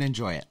time, and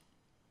enjoy it.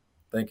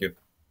 Thank you.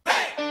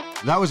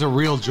 That was a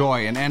real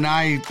joy. And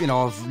I,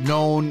 have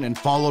known and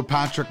followed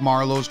Patrick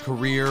Marleau's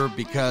career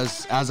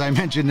because, as I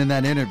mentioned in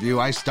that interview,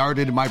 I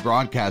started my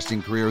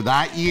broadcasting career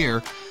that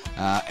year,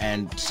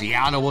 and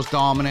Seattle was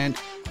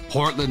dominant.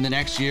 Portland the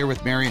next year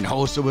with Marian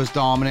Hossa was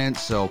dominant,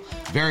 so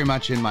very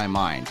much in my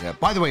mind.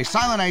 By the way,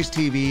 Silent Ice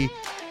TV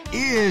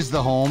is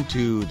the home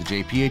to the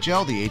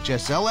JPHL, the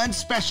HSL, and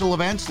special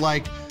events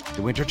like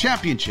the Winter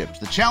Championships,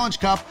 the Challenge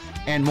Cup,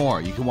 and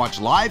more. You can watch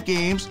live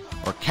games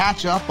or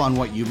catch up on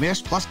what you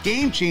missed, plus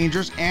game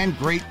changers and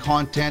great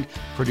content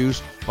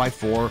produced by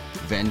For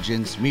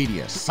Vengeance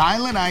Media.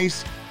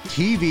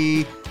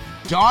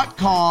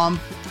 SilentIceTV.com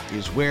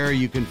is where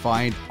you can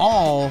find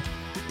all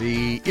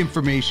the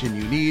information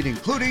you need,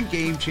 including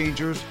Game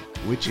Changers,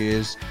 which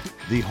is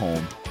the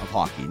home of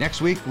hockey.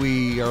 Next week,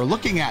 we are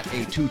looking at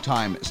a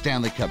two-time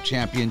Stanley Cup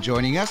champion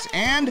joining us,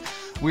 and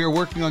we are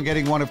working on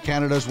getting one of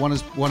Canada's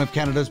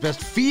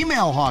best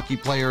female hockey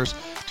players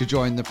to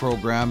join the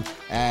program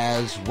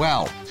as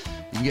well.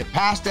 You can get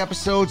past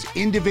episodes,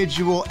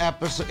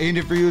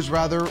 interviews,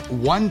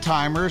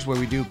 one-timers where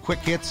we do quick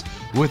hits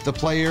with the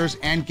players,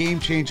 and Game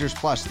Changers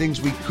Plus,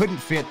 things we couldn't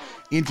fit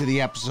into the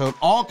episode.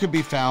 All can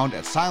be found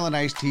at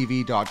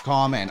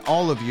SilentIceTV.com and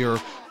all of your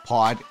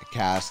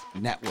podcast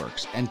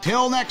networks.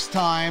 Until next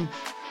time,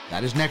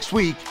 that is next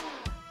week,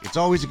 it's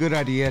always a good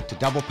idea to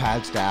double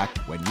pad stack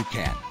when you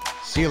can.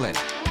 See you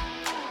later.